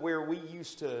up to where we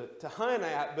used to hunt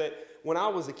at. But when I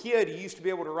was a kid, you used to be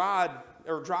able to ride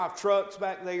or drive trucks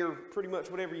back there, pretty much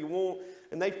whatever you want.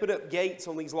 And they've put up gates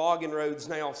on these logging roads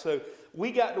now. So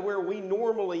we got to where we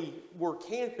normally were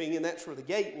camping, and that's where the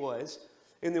gate was.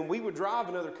 And then we would drive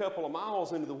another couple of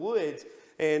miles into the woods.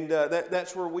 And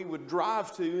that's where we would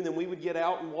drive to, and then we would get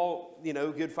out and walk,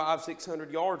 good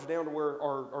 500-600 yards down to where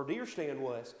our deer stand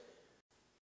was.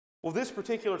 Well, this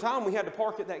particular time we had to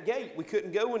park at that gate. We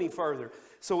couldn't go any further.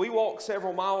 So we walked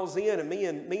several miles in, and me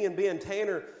and Ben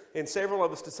Tanner and several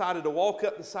of us decided to walk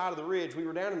up the side of the ridge. We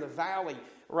were down in the valley,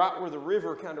 right where the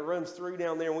river kind of runs through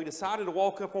down there, and we decided to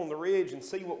walk up on the ridge and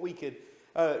see what we could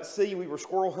see. We were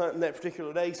squirrel hunting that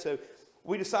particular day, so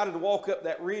we decided to walk up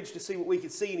that ridge to see what we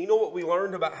could see. And you know what we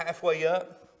learned about halfway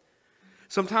up?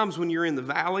 Sometimes when you're in the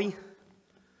valley,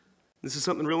 this is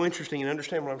something real interesting, and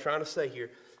understand what I'm trying to say here.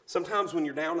 Sometimes when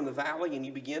you're down in the valley and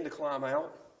you begin to climb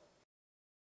out,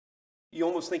 you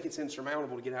almost think it's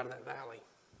insurmountable to get out of that valley.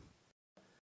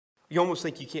 You almost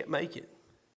think you can't make it.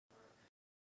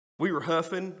 We were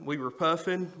huffing, we were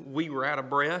puffing, we were out of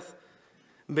breath.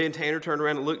 Ben Tanner turned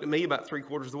around and looked at me about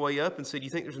 3/4 of the way up and said, you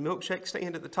think there's a milkshake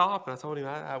stand at the top? And I told him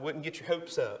I wouldn't get your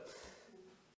hopes up.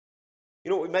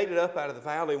 You know, we made it up out of the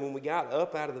valley, and when we got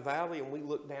up out of the valley and we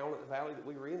looked down at the valley that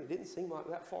we were in, it didn't seem like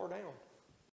that far down.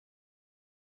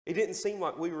 It didn't seem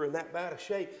like we were in that bad a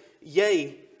shape.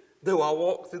 Yea, though I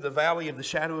walk through the valley of the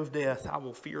shadow of death, I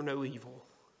will fear no evil.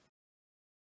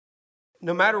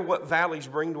 No matter what valleys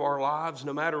bring to our lives,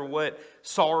 no matter what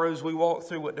sorrows we walk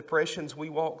through, what depressions we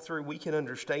walk through, we can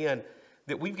understand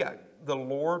that we've got the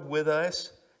Lord with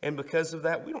us, and because of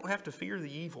that, we don't have to fear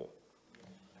the evil.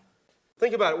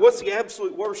 Think about it. What's the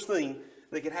absolute worst thing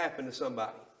that could happen to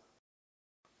somebody?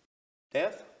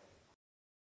 Death?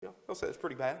 Yeah, I'll say it's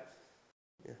pretty bad.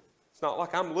 Yeah. It's not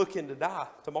like I'm looking to die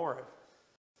tomorrow.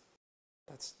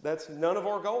 That's none of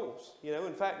our goals.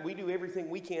 In fact, we do everything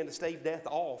we can to stave death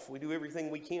off. We do everything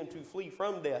we can to flee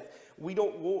from death. We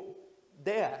don't want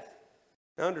death.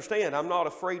 Now understand, I'm not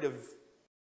afraid of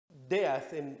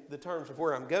death in the terms of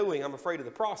where I'm going. I'm afraid of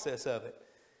the process of it.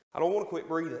 I don't want to quit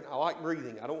breathing. I like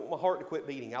breathing. I don't want my heart to quit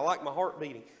beating. I like my heart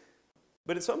beating.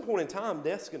 But at some point in time,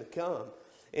 death's going to come.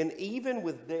 And even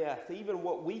with death, even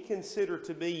what we consider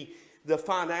to be the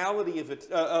finality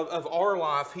of our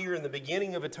life here in the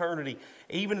beginning of eternity,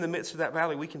 even in the midst of that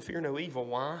valley, we can fear no evil.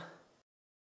 Why?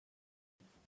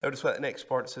 Notice what that next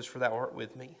part says, for thou art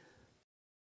with me.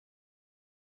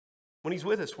 When he's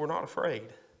with us, we're not afraid.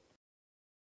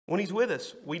 When he's with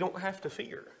us, we don't have to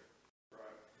fear.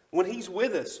 When he's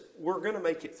with us, we're going to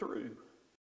make it through.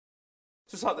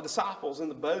 Just like the disciples in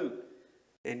the boat,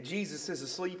 and Jesus is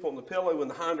asleep on the pillow in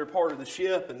the hinder part of the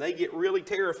ship, and they get really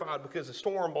terrified because the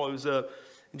storm blows up.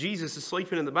 Jesus is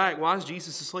sleeping in the back. Why is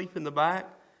Jesus asleep in the back?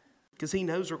 Because he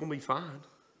knows we're going to be fine.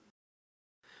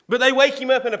 But they wake him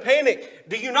up in a panic.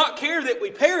 Do you not care that we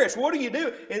perish? What do you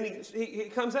do? And he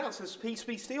comes out and says, peace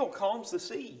be still, calms the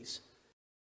seas.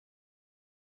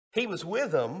 He was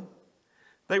with them.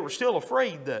 They were still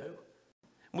afraid though.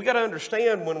 We got to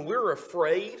understand, when we're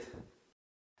afraid,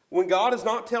 when God is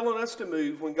not telling us to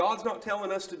move, when God's not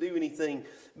telling us to do anything,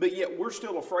 but yet we're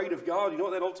still afraid of God, you know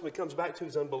what that ultimately comes back to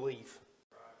is unbelief.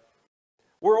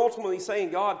 We're ultimately saying,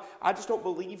 God, I just don't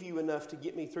believe you enough to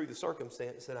get me through the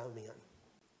circumstance that I'm in.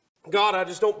 God, I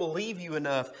just don't believe you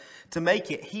enough to make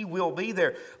it. He will be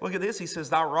there. Look at this. He says,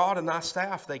 thy rod and thy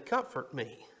staff, they comfort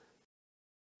me.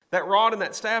 That rod and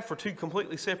that staff were two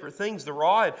completely separate things. The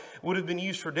rod would have been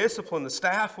used for discipline. The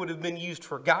staff would have been used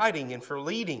for guiding and for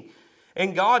leading.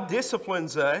 And God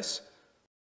disciplines us.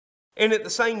 And at the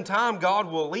same time,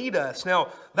 God will lead us.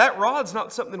 Now, that rod's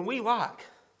not something we like.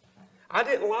 I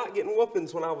didn't like getting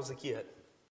whoopings when I was a kid.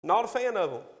 Not a fan of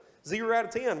them. 0 out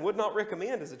of 10. Would not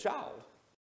recommend as a child.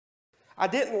 I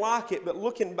didn't like it, but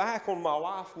looking back on my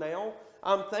life now,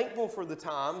 I'm thankful for the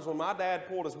times when my dad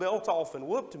pulled his belt off and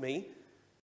whooped me.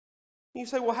 You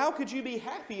say, well, how could you be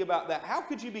happy about that? How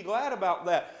could you be glad about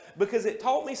that? Because it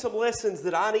taught me some lessons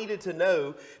that I needed to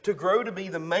know to grow to be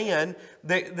the man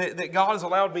that God has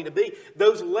allowed me to be.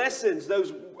 Those lessons,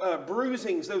 those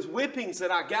bruisings, those whippings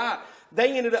that I got,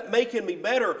 they ended up making me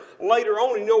better later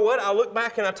on. And you know what? I look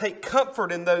back and I take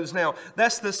comfort in those now.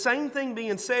 That's the same thing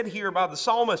being said here by the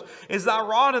psalmist, is thy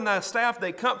rod and thy staff,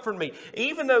 they comfort me.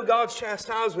 Even though God's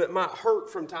chastisement might hurt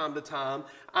from time to time,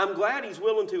 I'm glad he's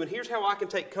willing to. And here's how I can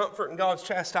take comfort in God's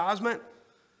chastisement.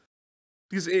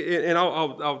 Because, and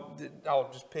I'll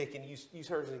just pick and use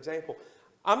her as an example.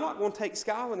 I'm not going to take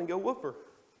Skyland and go whoop her.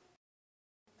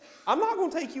 I'm not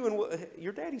going to take you and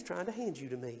your daddy's trying to hand you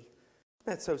to me.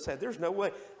 That's so sad. There's no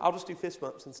way. I'll just do fist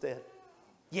bumps instead.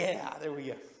 Yeah, there we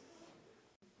go.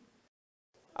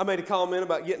 I made a comment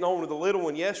about getting on with the little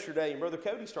one yesterday, and Brother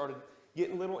Cody started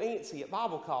getting a little antsy at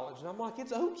Bible college. And I'm like,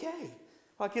 it's okay.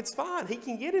 Like, it's fine. He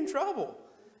can get in trouble.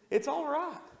 It's all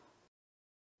right.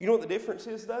 You know what the difference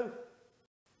is, though?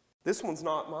 This one's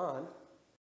not mine.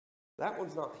 That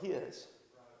one's not his.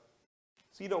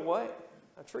 So you know what?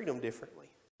 I treat them differently.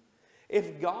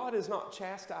 If God is not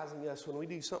chastising us when we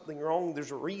do something wrong,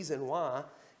 there's a reason why,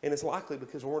 and it's likely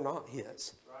because we're not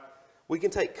his. We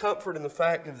can take comfort in the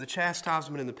fact of the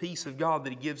chastisement and the peace of God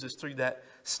that he gives us through that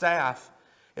staff,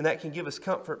 and that can give us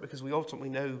comfort because we ultimately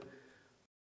know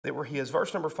that we're his.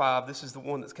 Verse number 5, this is the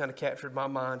one that's kind of captured my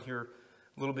mind here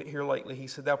a little bit here lately. He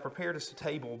said, thou prepared us a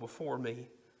table before me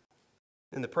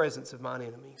in the presence of mine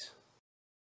enemies.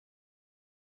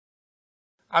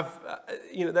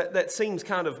 That seems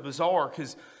kind of bizarre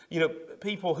because,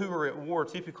 people who are at war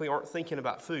typically aren't thinking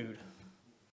about food.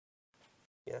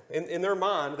 Yeah, in their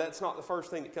mind, that's not the first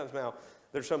thing that comes out.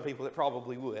 There's some people that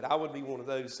probably would. I would be one of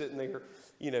those sitting there,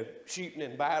 shooting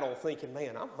in battle thinking,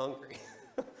 man, I'm hungry.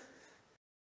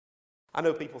 I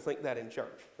know people think that in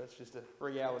church. That's just a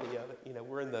reality of it.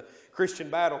 We're in the Christian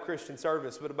battle, Christian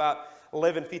service, but about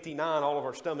 11:59, all of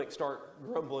our stomachs start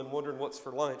grumbling, wondering what's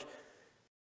for lunch.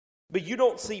 But you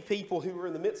don't see people who are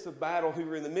in the midst of battle, who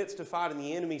are in the midst of fighting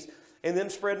the enemies, and them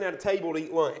spreading out a table to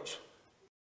eat lunch.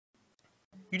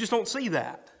 You just don't see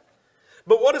that.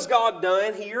 But what has God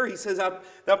done here? He says,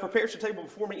 thou preparest a table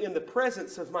before me in the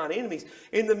presence of mine enemies.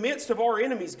 In the midst of our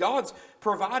enemies, God's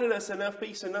provided us enough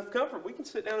peace, enough comfort. We can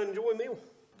sit down and enjoy a meal.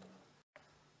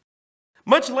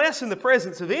 Much less in the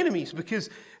presence of enemies, because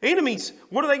enemies,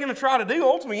 what are they going to try to do?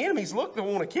 Ultimately, enemies, look, they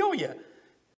want to kill you.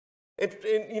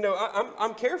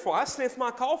 I'm careful. I sniff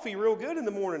my coffee real good in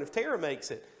the morning if Tara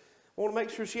makes it. I want to make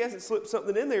sure she hasn't slipped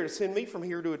something in there to send me from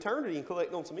here to eternity and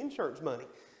collect on some insurance money.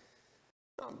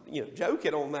 I'm,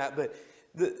 joking on that, but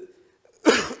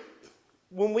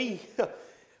when we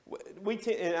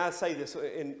and I say this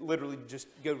and literally just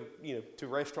go, to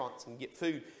restaurants and get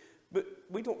food, but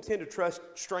we don't tend to trust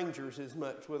strangers as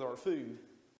much with our food.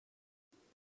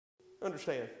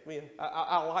 Understand?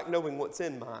 I like knowing what's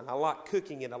in mine. I like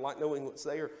cooking it. I like knowing what's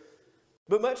there.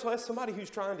 But much less somebody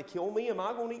who's trying to kill me. Am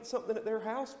I going to eat something at their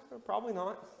house? Probably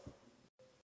not.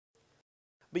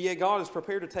 But yet God has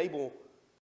prepared a table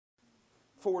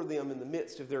for them in the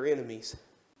midst of their enemies.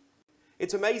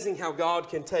 It's amazing how God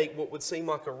can take what would seem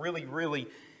like a really, really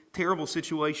terrible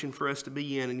situation for us to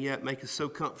be in and yet make us so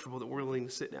comfortable that we're willing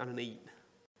to sit down and eat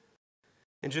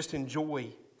and just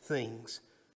enjoy things,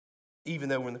 even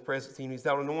though we're in the presence of the enemies.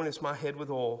 Thou anointest my head with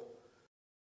oil.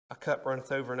 A cup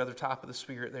runneth over. Another type of the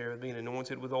Spirit there, being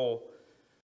anointed with oil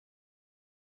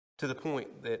to the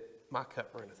point that my cup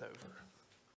runneth over.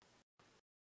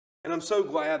 And I'm so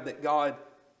glad that God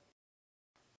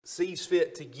sees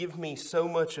fit to give me so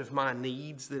much of my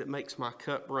needs that it makes my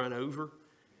cup run over.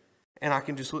 And I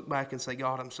can just look back and say,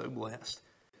 God, I'm so blessed.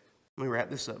 Let me wrap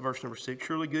this up. Verse number 6.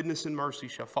 Surely goodness and mercy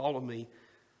shall follow me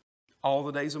all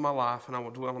the days of my life, and I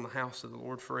will dwell in the house of the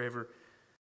Lord forever.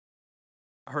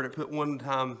 I heard it put one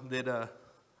time that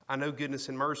I know goodness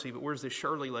and mercy, but where's this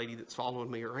Shirley lady that's following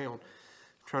me around?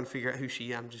 I'm trying to figure out who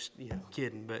she is. I'm just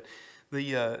kidding. But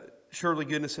the surely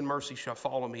goodness and mercy shall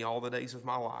follow me all the days of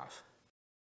my life.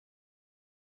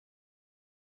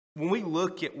 When we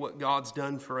look at what God's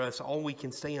done for us, all we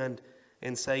can stand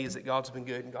and say is that God's been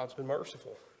good and God's been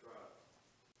merciful.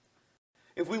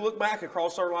 If we look back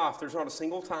across our life, there's not a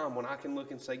single time when I can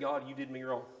look and say, God, you did me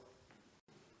wrong.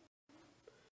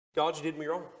 God, you did me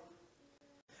wrong.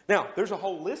 Now, there's a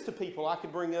whole list of people I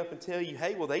could bring up and tell you,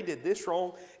 hey, well, they did this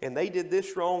wrong, and they did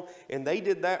this wrong, and they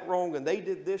did that wrong, and they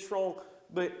did this wrong.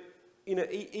 But,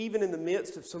 even in the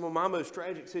midst of some of my most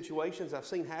tragic situations I've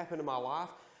seen happen in my life,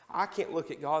 I can't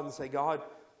look at God and say, God,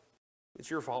 it's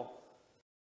your fault.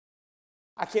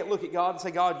 I can't look at God and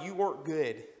say, God, you weren't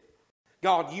good.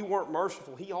 God, you weren't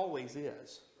merciful. He always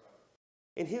is.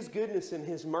 And His goodness and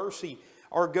His mercy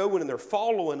are going and they're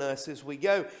following us as we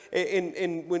go.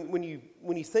 And when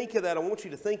you think of that, I want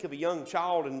you to think of a young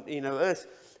child and us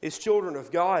as children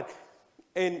of God.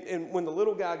 And when the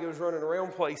little guy goes running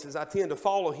around places, I tend to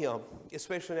follow him,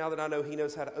 especially now that I know he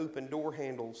knows how to open door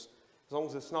handles. As long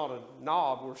as it's not a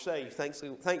knob, we're safe.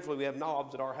 Thankfully, we have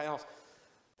knobs at our house.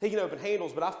 He can open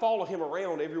handles, but I follow him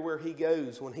around everywhere he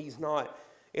goes when he's not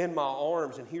in my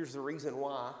arms. And here's the reason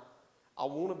why. I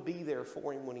want to be there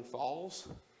for him when he falls.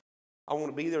 I want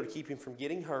to be there to keep him from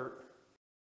getting hurt.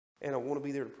 And I want to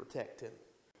be there to protect him.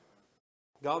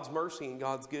 God's mercy and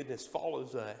God's goodness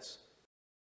follows us.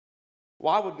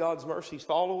 Why would God's mercies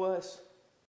follow us?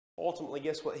 Ultimately,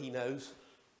 guess what He knows?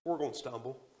 We're going to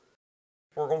stumble.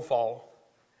 We're going to fall.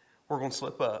 We're going to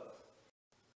slip up.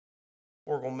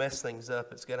 We're going to mess things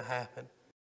up. It's going to happen.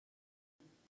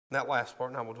 And that last part,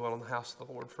 and I will dwell in the house of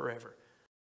the Lord forever.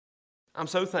 I'm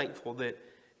so thankful that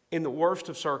in the worst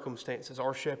of circumstances,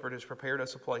 our shepherd has prepared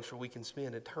us a place where we can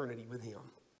spend eternity with Him.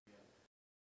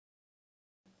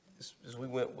 As we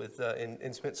went with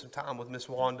and spent some time with Miss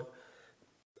Wanda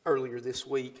earlier this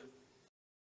week,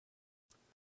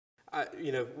 I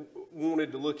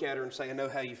wanted to look at her and say, I know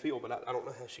how you feel, but I don't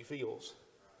know how she feels.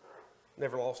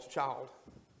 Never lost a child.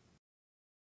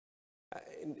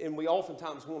 And we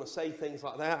oftentimes want to say things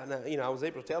like that. And, I was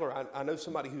able to tell her, I know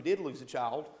somebody who did lose a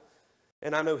child,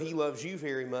 and I know he loves you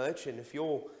very much, and if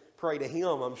you'll pray to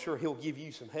him, I'm sure he'll give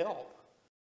you some help.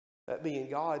 That being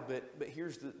God, but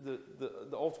here's the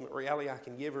ultimate reality I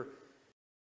can give her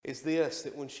is this,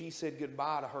 that when she said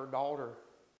goodbye to her daughter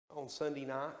on Sunday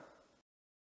night,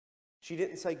 she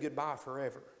didn't say goodbye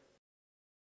forever.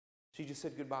 She just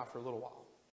said goodbye for a little while.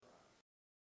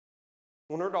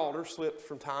 When her daughter slipped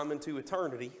from time into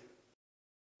eternity,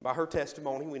 by her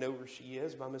testimony, we know where she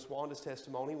is. By Miss Wanda's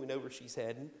testimony, we know where she's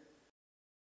heading.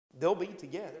 They'll be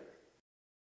together.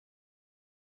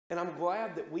 And I'm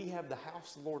glad that we have the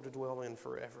house of the Lord to dwell in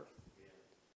forever.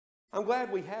 I'm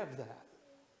glad we have that.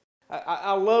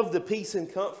 I love the peace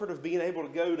and comfort of being able to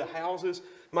go to houses.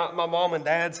 My mom and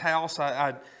dad's house,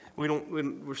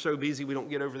 we're so busy we don't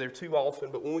get over there too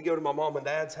often. But when we go to my mom and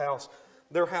dad's house,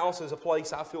 their house is a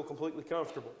place I feel completely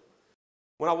comfortable.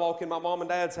 When I walk in my mom and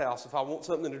dad's house, if I want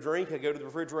something to drink, I go to the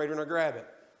refrigerator and I grab it.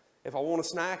 If I want a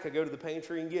snack, I go to the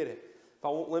pantry and get it. If I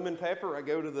want lemon pepper, I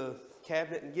go to the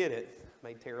cabinet and get it.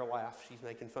 Made Tara laugh. She's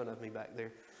making fun of me back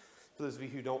there. For those of you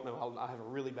who don't know, I have a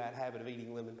really bad habit of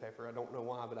eating lemon pepper. I don't know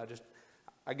why, but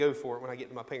I go for it when I get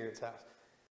to my parents' house.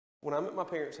 When I'm at my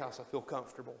parents' house, I feel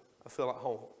comfortable. I feel at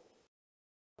home.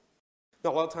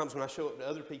 Now, a lot of times when I show up to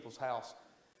other people's house,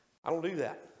 I don't do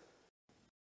that.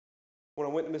 When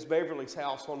I went to Miss Beverly's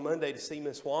house on Monday to see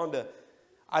Miss Wanda,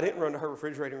 I didn't run to her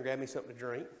refrigerator and grab me something to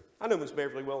drink. I know Miss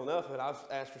Beverly well enough that I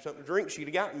asked her something to drink, she'd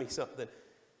have gotten me something.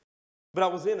 But I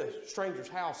was in a stranger's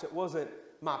house. It wasn't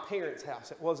my parents'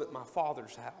 house. It wasn't my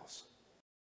father's house.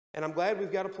 And I'm glad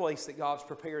we've got a place that God's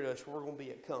prepared us where we're going to be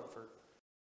at comfort.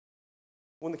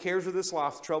 When the cares of this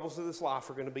life, the troubles of this life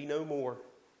are going to be no more.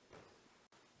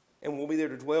 And we'll be there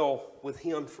to dwell with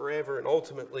Him forever. And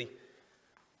ultimately,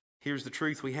 Here's the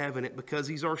truth we have in it. Because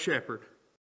He's our shepherd,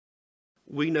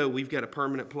 we know we've got a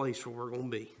permanent place where we're going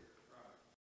to be.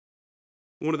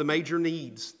 One of the major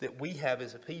needs that we have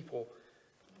as a people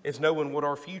is knowing what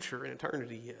our future in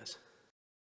eternity is.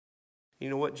 You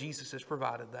know what? Jesus has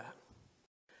provided that.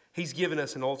 He's given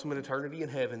us an ultimate eternity in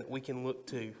heaven that we can look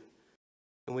to,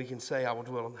 and we can say, I will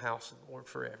dwell in the house of the Lord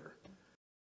forever.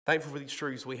 Thankful for these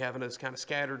truths we have in us, kind of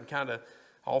scattered and kind of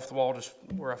off the wall, just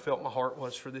where I felt my heart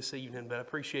was for this evening. But I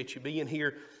appreciate you being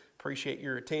here. Appreciate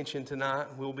your attention tonight.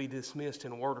 We'll be dismissed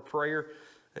in a word of prayer.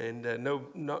 And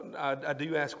I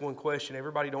do ask one question.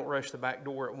 Everybody don't rush the back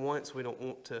door at once. We don't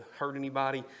want to hurt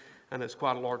anybody. I know it's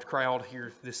quite a large crowd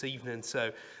here this evening.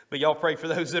 So, but y'all pray for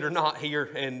those that are not here,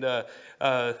 and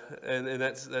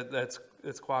that's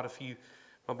quite a few.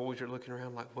 My boys are looking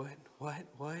around like,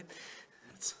 what?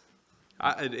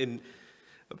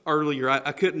 Earlier,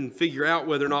 I couldn't figure out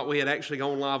whether or not we had actually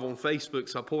gone live on Facebook,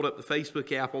 so I pulled up the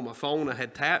Facebook app on my phone. I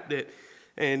had tapped it,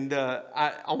 and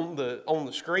on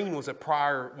the screen was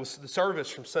the service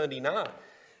from Sunday night.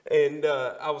 And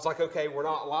I was like, okay, we're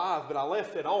not live, but I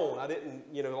left it on. I didn't,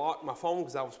 lock my phone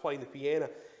because I was playing the piano.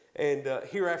 And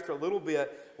here after a little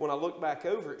bit, when I looked back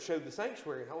over, it showed the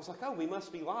sanctuary. And I was like, oh, we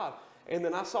must be live. And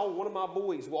then I saw one of my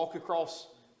boys walk across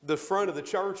the front of the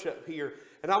church up here.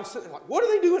 And I was sitting there like, what are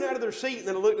they doing out of their seat? And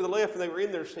then I looked to the left, and they were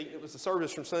in their seat. And it was the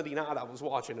service from Sunday night I was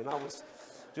watching. And I was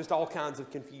just all kinds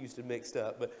of confused and mixed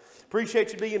up. But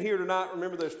appreciate you being here tonight.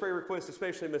 Remember those prayer requests,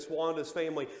 especially Miss Wanda's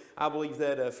family. I believe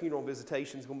that funeral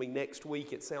visitation is going to be next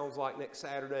week. It sounds like next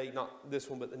Saturday, not this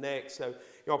one, but the next. So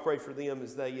y'all pray for them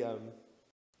as they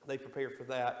prepare for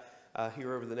that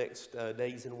here over the next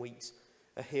days and weeks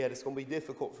ahead. It's going to be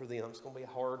difficult for them. It's going to be a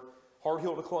hard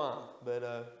hill to climb.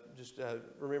 But just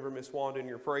remember Miss Wanda in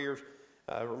your prayers.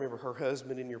 Remember her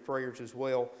husband in your prayers as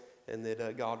well. And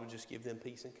that God would just give them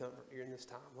peace and comfort during this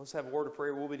time. Let's have a word of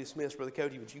prayer. We'll be dismissed. Brother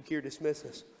Cody, would you care to dismiss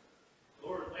us?